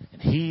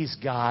 And He's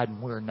God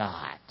and we're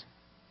not.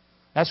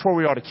 That's where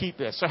we ought to keep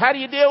this. So how do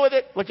you deal with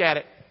it? Look at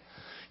it.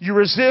 You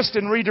resist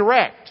and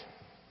redirect.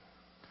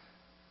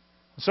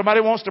 Somebody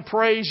wants to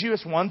praise you.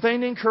 It's one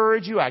thing to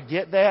encourage you. I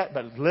get that.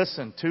 But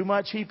listen, too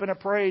much heaping of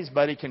praise,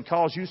 buddy, can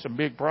cause you some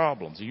big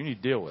problems. You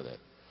need to deal with it.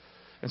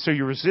 And so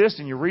you resist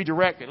and you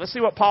redirect it. Let's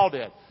see what Paul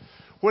did.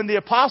 When the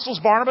apostles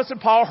Barnabas and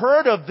Paul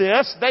heard of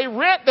this, they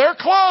rent their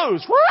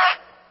clothes.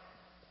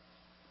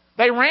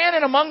 They ran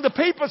in among the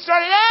people and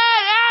started,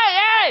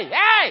 hey!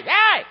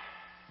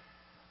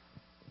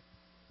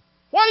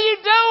 What are you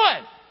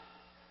doing?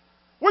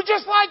 We're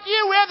just like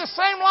you. We have the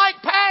same like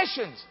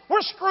passions.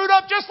 We're screwed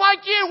up just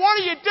like you. What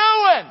are you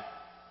doing?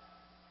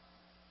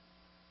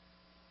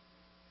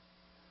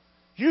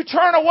 You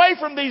turn away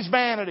from these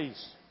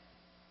vanities.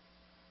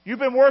 You've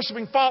been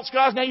worshiping false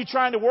gods. Now you're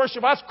trying to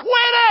worship us.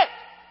 Quit it!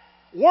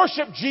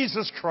 Worship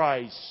Jesus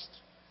Christ.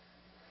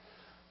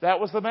 That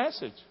was the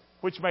message,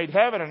 which made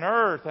heaven and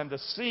earth and the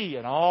sea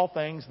and all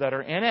things that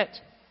are in it.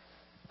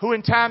 Who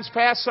in times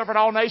past suffered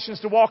all nations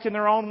to walk in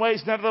their own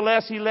ways.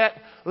 Nevertheless, He left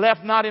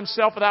not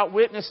Himself without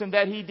witness, in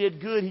that He did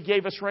good. He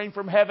gave us rain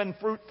from heaven,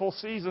 fruitful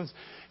seasons.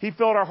 He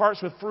filled our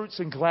hearts with fruits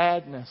and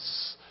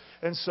gladness.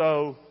 And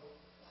so,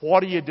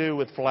 what do you do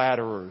with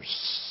flatterers?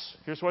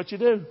 Here's what you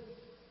do.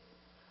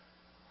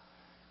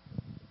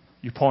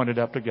 You point it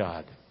up to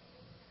God.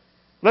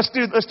 Let's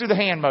do the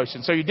hand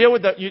motion. So you deal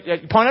with you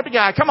point up to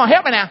God. Come on,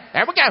 help me now.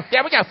 There we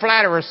go.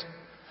 Flatterers.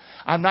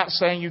 I'm not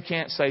saying you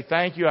can't say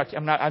thank you.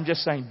 I'm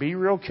just saying be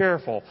real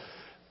careful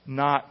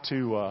not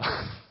to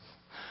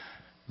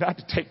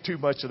take too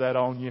much of that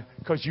on you,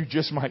 because you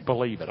just might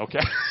believe it. Okay,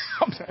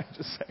 I'm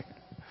just saying.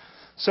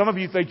 Some of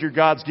you think you're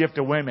God's gift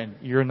to women.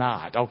 You're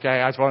not.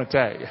 Okay, I just want to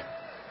tell you.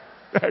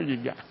 There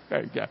you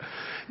go.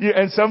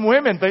 And some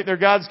women think they're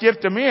God's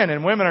gift to men,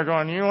 and women are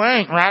going, you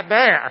ain't right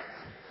there.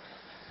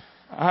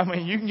 I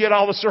mean, you can get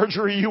all the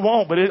surgery you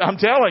want, but I'm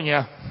telling you.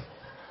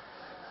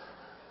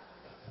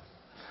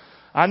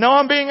 I know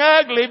I'm being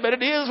ugly, but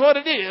it is what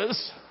it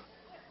is.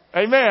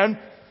 Amen.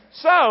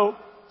 So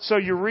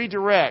you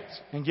redirect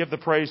and give the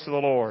praise to the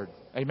Lord.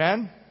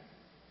 Amen.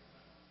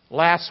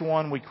 Last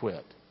one, we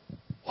quit.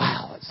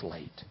 Wow, it's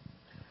late.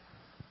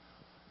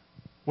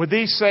 With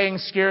these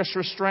sayings scarce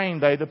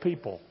restrained they the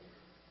people,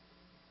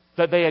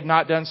 that they had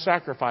not done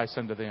sacrifice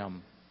unto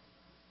them.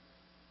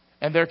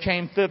 And there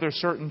came thither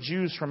certain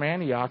Jews from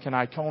Antioch and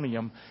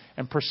Iconium,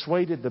 and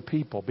persuaded the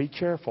people. Be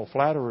careful,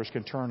 flatterers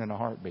can turn in a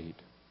heartbeat.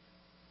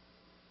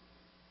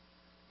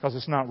 Because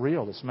it's not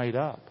real, it's made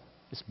up.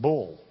 It's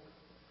bull.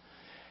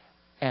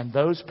 And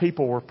those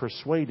people were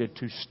persuaded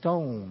to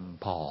stone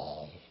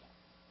Paul.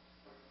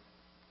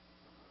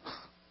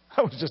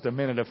 That was just a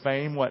minute of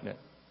fame, wasn't it?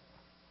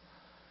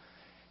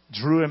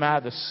 Drew him out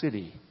of the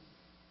city.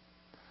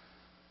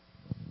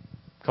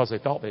 Because they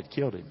thought they'd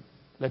killed him.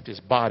 Left his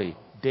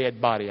dead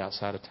body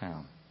outside of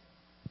town.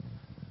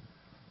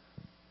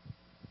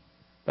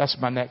 That's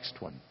my next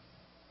one.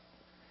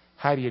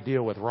 How do you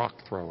deal with rock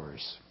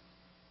throwers?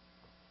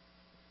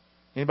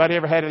 Anybody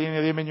ever had any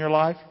of them in your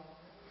life?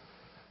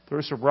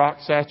 Threw some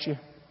rocks at you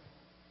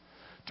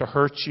to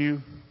hurt you.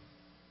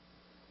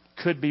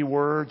 Could be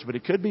words, but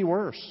it could be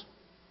worse.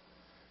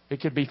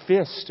 It could be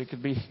fists. It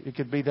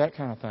could be that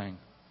kind of thing.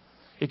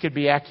 It could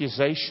be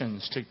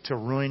accusations to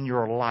ruin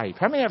your life.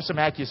 How many have some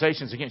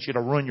accusations against you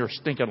to ruin your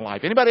stinking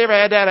life? Anybody ever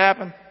had that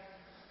happen?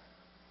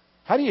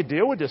 How do you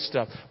deal with this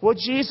stuff? Well,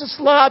 Jesus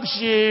loves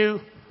you.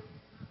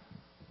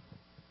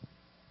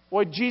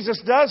 Well, Jesus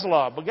does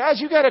love. But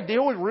guys, you got to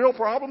deal with real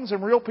problems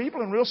and real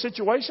people and real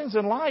situations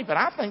in life. And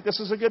I think this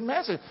is a good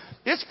message.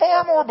 It's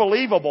far more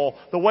believable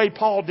the way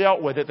Paul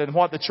dealt with it than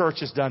what the church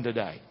has done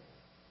today.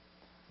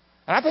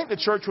 And I think the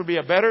church would be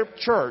a better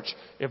church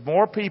if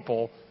more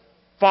people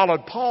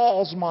followed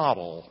Paul's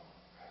model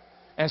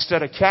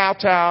instead of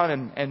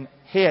kowtowing and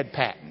head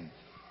patting.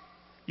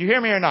 You hear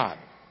me or not?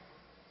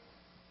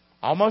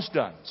 Almost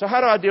done. So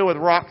how do I deal with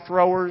rock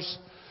throwers?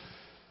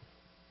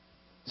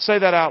 Say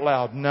that out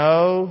loud.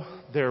 No,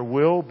 there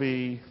will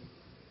be.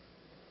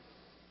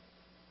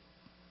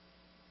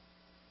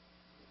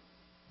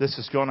 This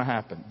is going to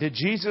happen. Did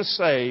Jesus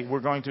say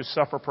we're going to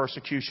suffer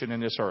persecution in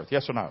this earth?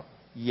 Yes or no?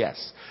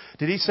 Yes.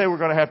 Did He say we're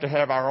going to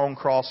have our own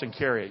cross and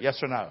carry it? Yes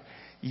or no?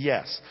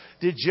 Yes.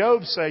 Did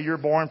Job say you're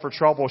born for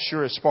trouble,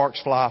 sure as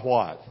sparks fly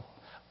what?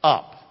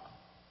 Up.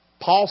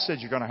 Paul said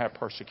you're going to have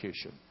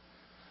persecution.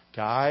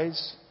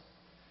 Guys,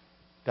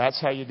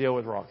 that's how you deal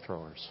with rock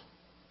throwers.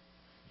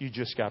 You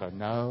just got to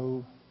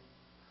know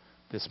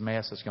this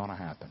mess is going to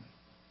happen.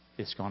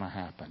 It's going to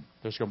happen.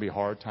 There's going to be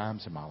hard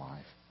times in my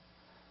life.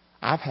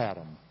 I've had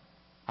them.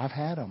 I've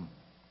had them.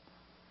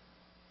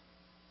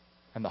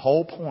 And the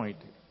whole point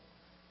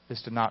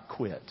is to not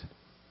quit.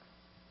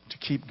 To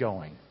keep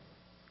going.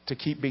 To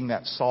keep being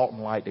that salt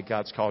and light that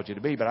God's called you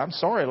to be. But I'm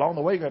sorry, along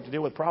the way you have to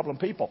deal with problem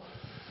people.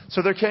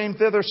 So there came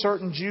thither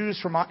certain Jews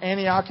from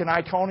Antioch and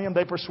Iconium.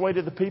 They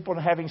persuaded the people,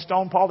 and having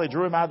stoned Paul, they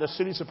drew him out of the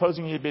city,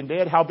 supposing he had been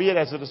dead. Howbeit,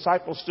 as the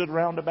disciples stood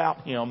round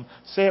about him,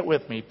 say it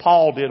with me,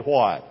 Paul did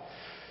what?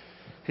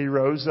 He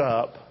rose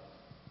up.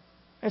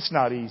 It's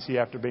not easy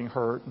after being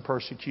hurt and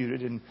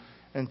persecuted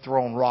and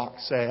thrown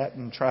rocks at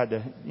and tried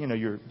to,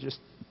 you're just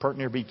pretty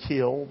near be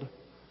killed.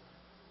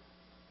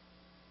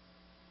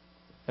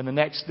 And the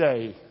next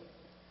day,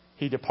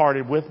 he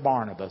departed with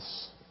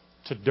Barnabas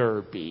to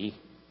Derbe.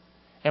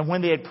 And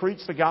when they had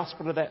preached the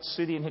gospel to that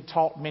city and had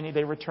taught many,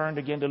 they returned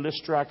again to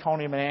Lystra,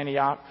 Iconium, and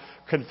Antioch,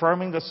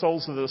 confirming the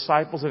souls of the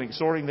disciples and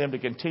exhorting them to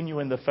continue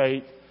in the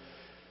faith.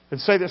 And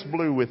say this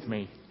blue with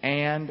me.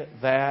 And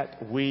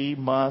that we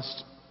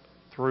must,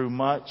 through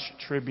much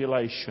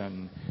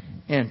tribulation,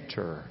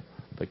 enter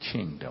the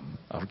kingdom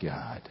of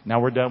God. Now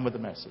we're done with the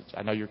message.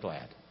 I know you're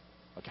glad.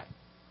 Okay,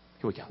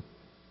 here we go.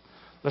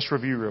 Let's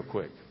review real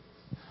quick.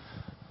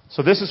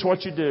 So this is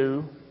what you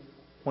do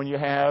when you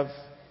have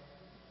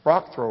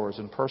rock throwers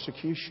and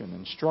persecution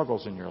and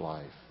struggles in your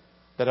life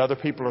that other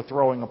people are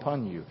throwing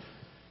upon you.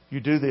 You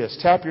do this.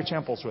 Tap your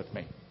temples with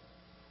me.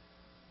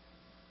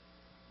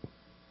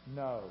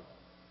 No.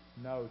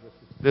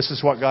 This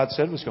is what God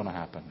said was going to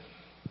happen.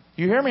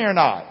 You hear me or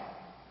not?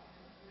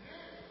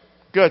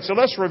 Good. So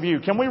let's review.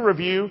 Can we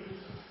review?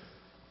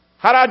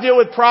 How do I deal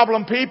with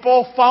problem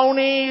people?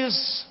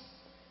 Phonies.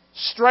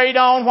 Straight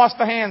on. What's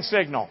the hand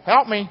signal?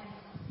 Help me.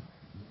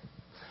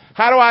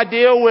 How do I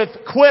deal with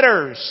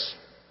quitters?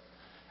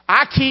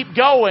 I keep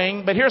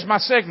going, but here's my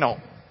signal.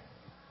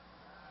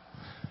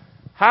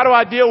 How do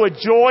I deal with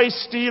joy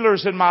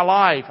stealers in my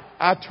life?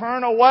 I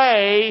turn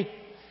away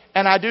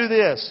and I do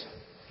this.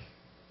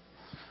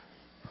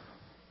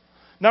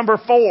 Number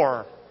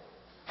 4,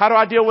 how do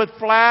I deal with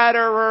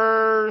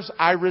flatterers?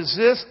 I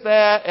resist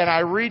that and I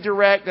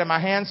redirect, and my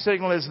hand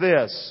signal is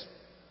this.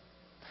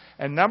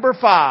 And number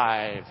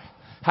 5,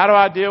 how do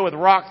I deal with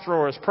rock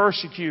throwers,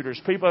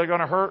 persecutors, people that are going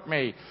to hurt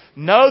me?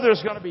 Know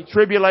there's going to be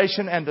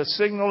tribulation, and the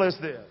signal is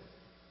this.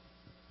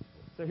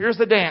 So here's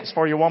the dance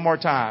for you one more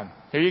time.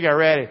 Here you go.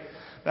 Ready?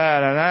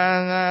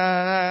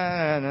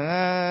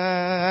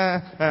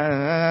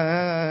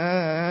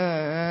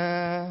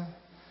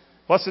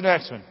 What's the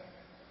next one?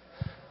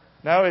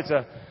 No, it's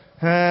a...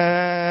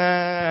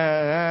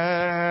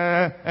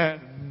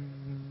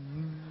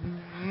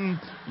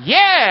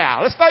 Yeah!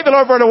 Let's thank the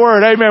Lord for the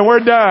word. Amen. We're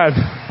done.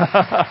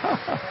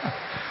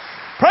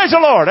 Praise the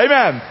Lord.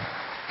 Amen.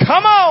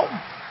 Come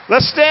on.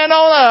 Let's stand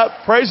on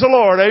up. Praise the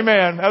Lord.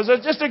 Amen. That was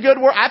just a good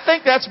word. I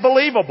think that's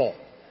believable.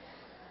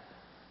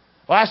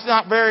 Well, that's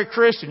not very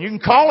Christian. You can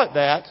call it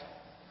that.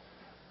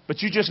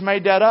 But you just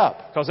made that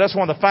up. Because that's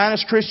one of the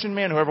finest Christian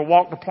men who ever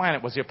walked the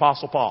planet was the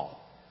Apostle Paul.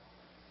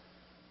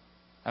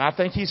 And I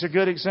think he's a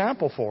good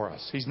example for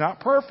us. He's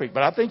not perfect,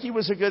 but I think he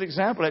was a good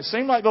example. It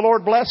seemed like the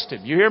Lord blessed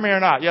him. You hear me or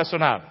not? Yes or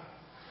no?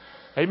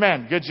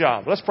 Amen. Good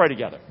job. Let's pray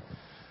together.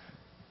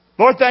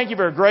 Lord, thank you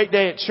for a great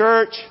day at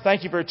church.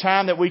 Thank you for a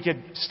time that we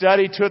could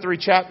study 2 or 3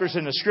 chapters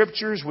in the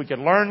Scriptures. We could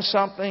learn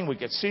something. We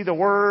could see the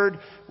Word.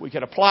 We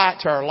could apply it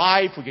to our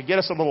life. We could get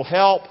us a little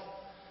help.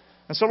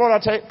 And so, Lord,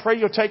 I pray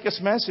you'll take this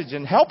message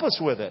and help us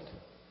with it.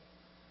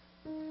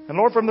 And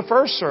Lord, from the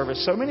first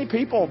service, so many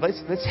people,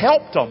 it's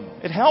helped them.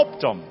 It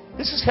helped them.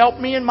 This has helped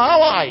me in my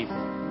life.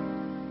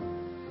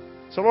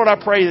 So Lord, I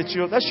pray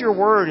that that's your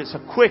word. It's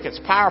quick, it's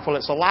powerful,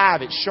 it's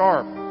alive, it's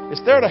sharp.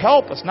 It's there to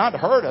help us, not to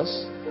hurt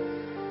us.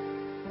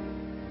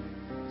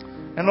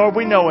 And Lord,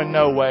 we know in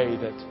no way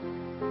that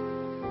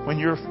when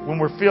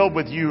we're filled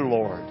with you,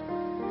 Lord,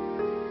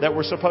 that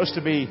we're supposed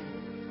to be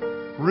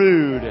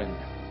rude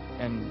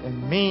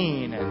and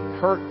mean and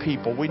hurt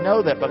people. We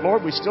know that. But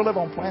Lord, we still live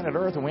on planet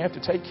Earth and we have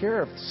to take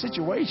care of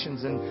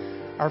situations and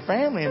our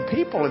family and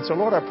people. And so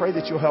Lord, I pray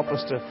that you'll help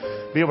us to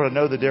be able to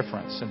know the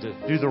difference and to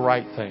do the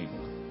right thing.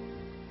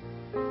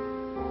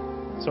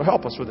 So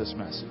help us with this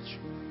message.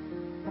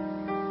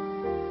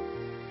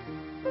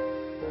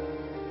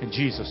 In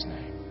Jesus'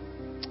 name.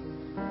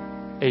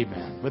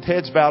 Amen. With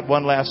heads bowed,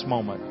 one last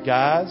moment.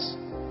 Guys,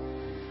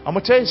 I'm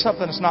going to tell you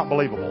something that's not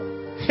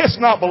believable. It's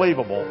not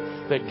believable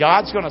that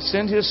God's going to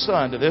send His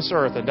Son to this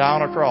earth and die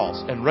on a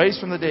cross and raise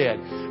from the dead,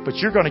 but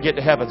you're going to get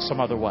to heaven some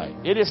other way.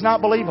 It is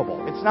not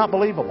believable. It's not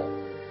believable.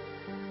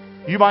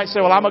 You might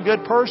say, well, I'm a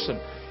good person.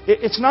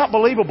 It's not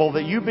believable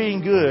that you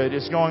being good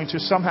is going to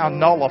somehow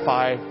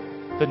nullify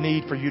the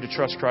need for you to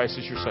trust Christ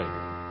as your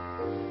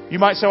Savior. You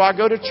might say, well, I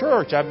go to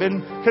church. I've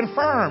been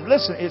confirmed.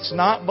 Listen, it's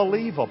not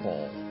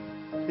believable.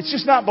 It's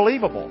just not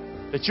believable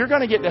that you're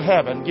going to get to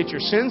heaven, get your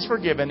sins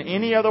forgiven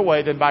any other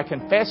way than by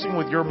confessing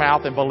with your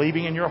mouth and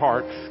believing in your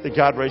heart that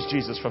God raised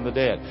Jesus from the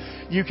dead.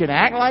 You can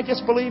act like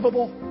it's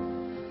believable,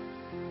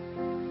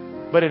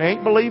 but it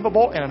ain't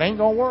believable and it ain't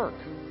going to work.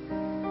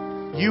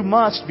 You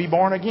must be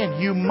born again.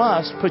 You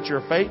must put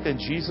your faith in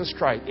Jesus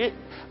Christ.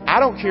 I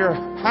don't care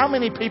how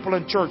many people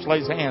in church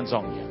lays hands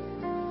on you.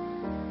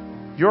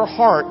 Your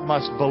heart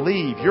must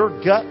believe, your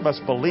gut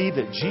must believe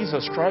that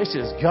Jesus Christ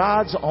is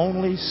God's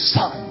only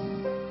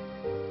Son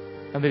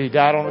and that He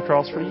died on the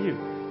cross for you.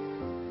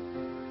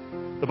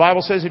 The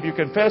Bible says if you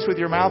confess with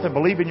your mouth and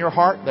believe in your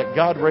heart that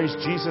God raised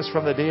Jesus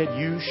from the dead,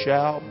 you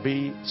shall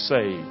be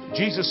saved.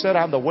 Jesus said,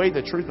 I'm the way,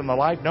 the truth, and the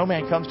life. No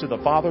man comes to the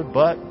Father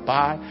but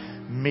by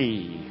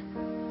me.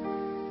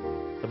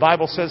 The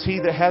Bible says he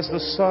that has the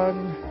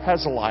Son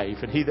has life,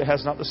 and he that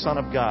has not the Son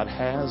of God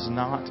has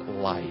not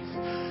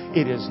life.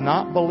 It is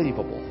not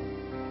believable.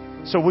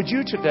 So would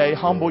you today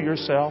humble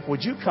yourself?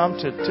 Would you come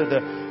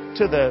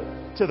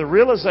to the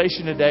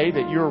realization today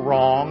that you're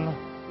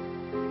wrong?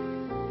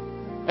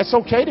 It's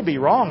okay to be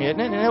wrong, isn't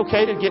it? And it's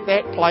okay to get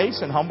that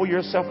place and humble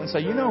yourself and say,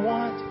 you know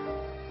what?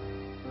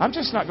 I'm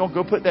just not going to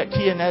go put that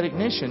key in that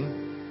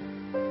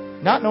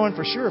ignition, not knowing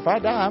for sure if I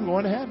die, I'm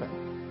going to heaven.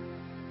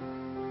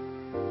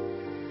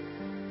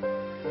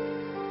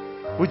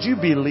 Would you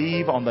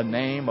believe on the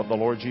name of the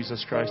Lord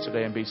Jesus Christ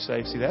today and be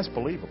saved? See, that's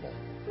believable.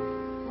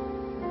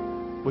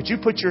 Would you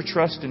put your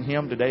trust in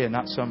Him today and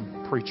not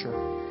some preacher?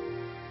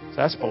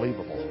 That's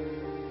believable.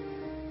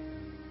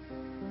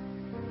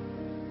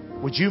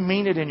 Would you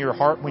mean it in your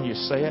heart when you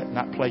say it,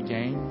 not play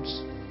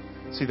games?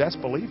 See, that's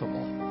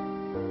believable.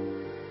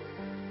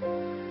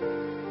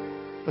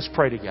 Let's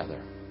pray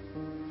together.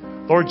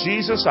 Lord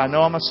Jesus, I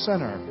know I'm a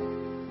sinner.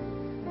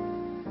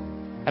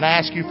 And I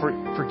ask you for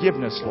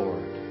forgiveness,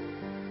 Lord.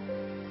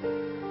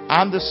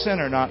 I'm the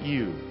sinner, not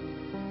you.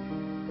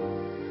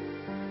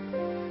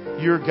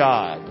 You're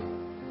God.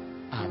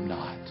 I'm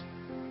not.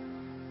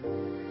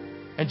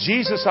 And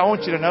Jesus, I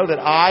want you to know that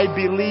I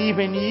believe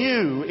in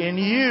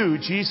you,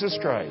 Jesus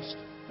Christ.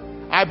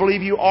 I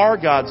believe you are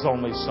God's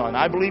only Son.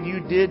 I believe you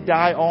did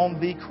die on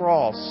the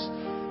cross.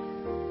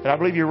 And I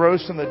believe you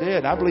rose from the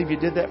dead. And I believe you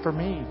did that for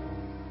me.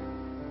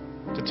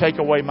 To take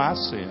away my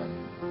sin.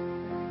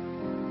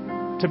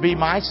 To be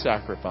my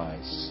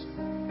sacrifice.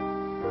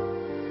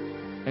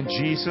 And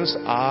Jesus,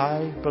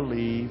 I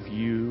believe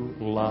you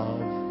love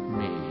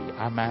me.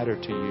 I matter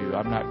to you.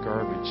 I'm not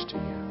garbage to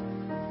you.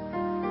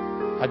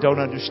 I don't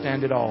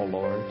understand it all,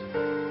 Lord.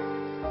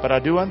 But I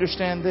do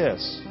understand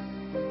this.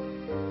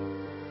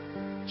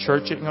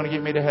 Church ain't going to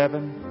get me to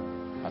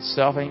heaven.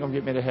 Myself ain't going to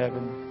get me to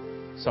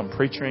heaven. Some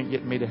preacher ain't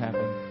getting me to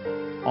heaven.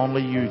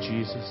 Only you,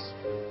 Jesus.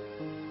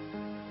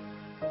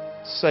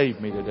 Save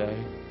me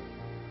today.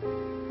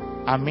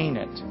 I mean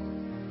it.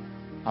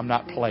 I'm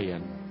not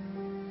playing.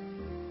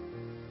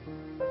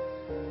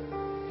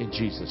 In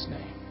Jesus'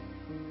 name.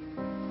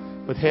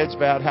 With heads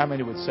bowed, how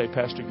many would say,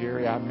 Pastor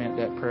Gary, I meant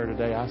that prayer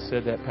today. I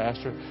said that,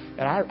 Pastor.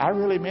 And I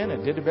really meant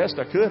it. Did the best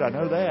I could. I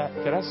know that.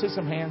 Could I see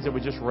some hands that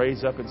would just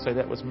raise up and say,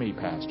 that was me,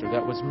 Pastor.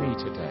 That was me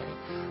today.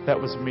 That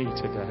was me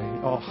today.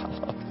 Oh, I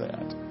love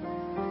that.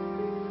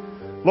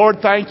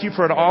 Lord, thank you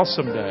for an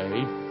awesome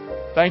day.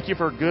 Thank you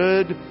for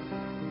good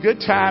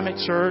time at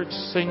church,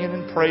 singing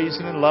and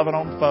praising and loving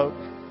on folk.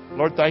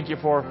 Lord, thank you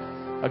for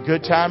a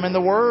good time in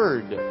the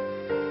Word.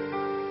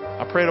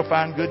 I pray it'll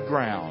find good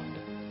ground.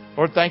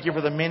 Lord, thank you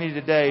for the many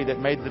today that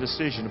made the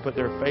decision to put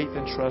their faith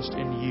and trust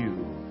in you.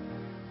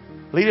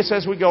 Lead us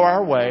as we go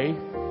our way.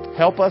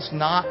 Help us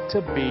not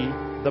to be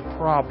the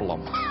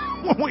problem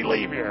when we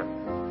leave here.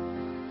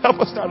 Help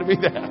us not to be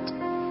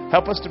that.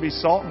 Help us to be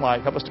salt and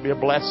light. Help us to be a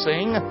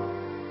blessing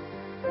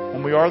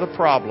when we are the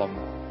problem.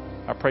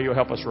 I pray you'll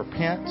help us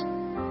repent.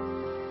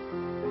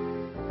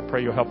 I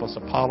pray you'll help us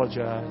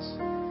apologize.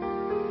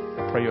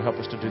 I pray you'll help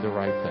us to do the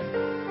right thing.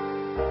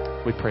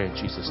 We pray in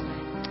Jesus'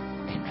 name.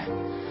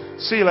 Amen.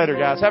 See you later,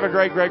 guys. Have a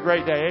great, great,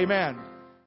 great day. Amen.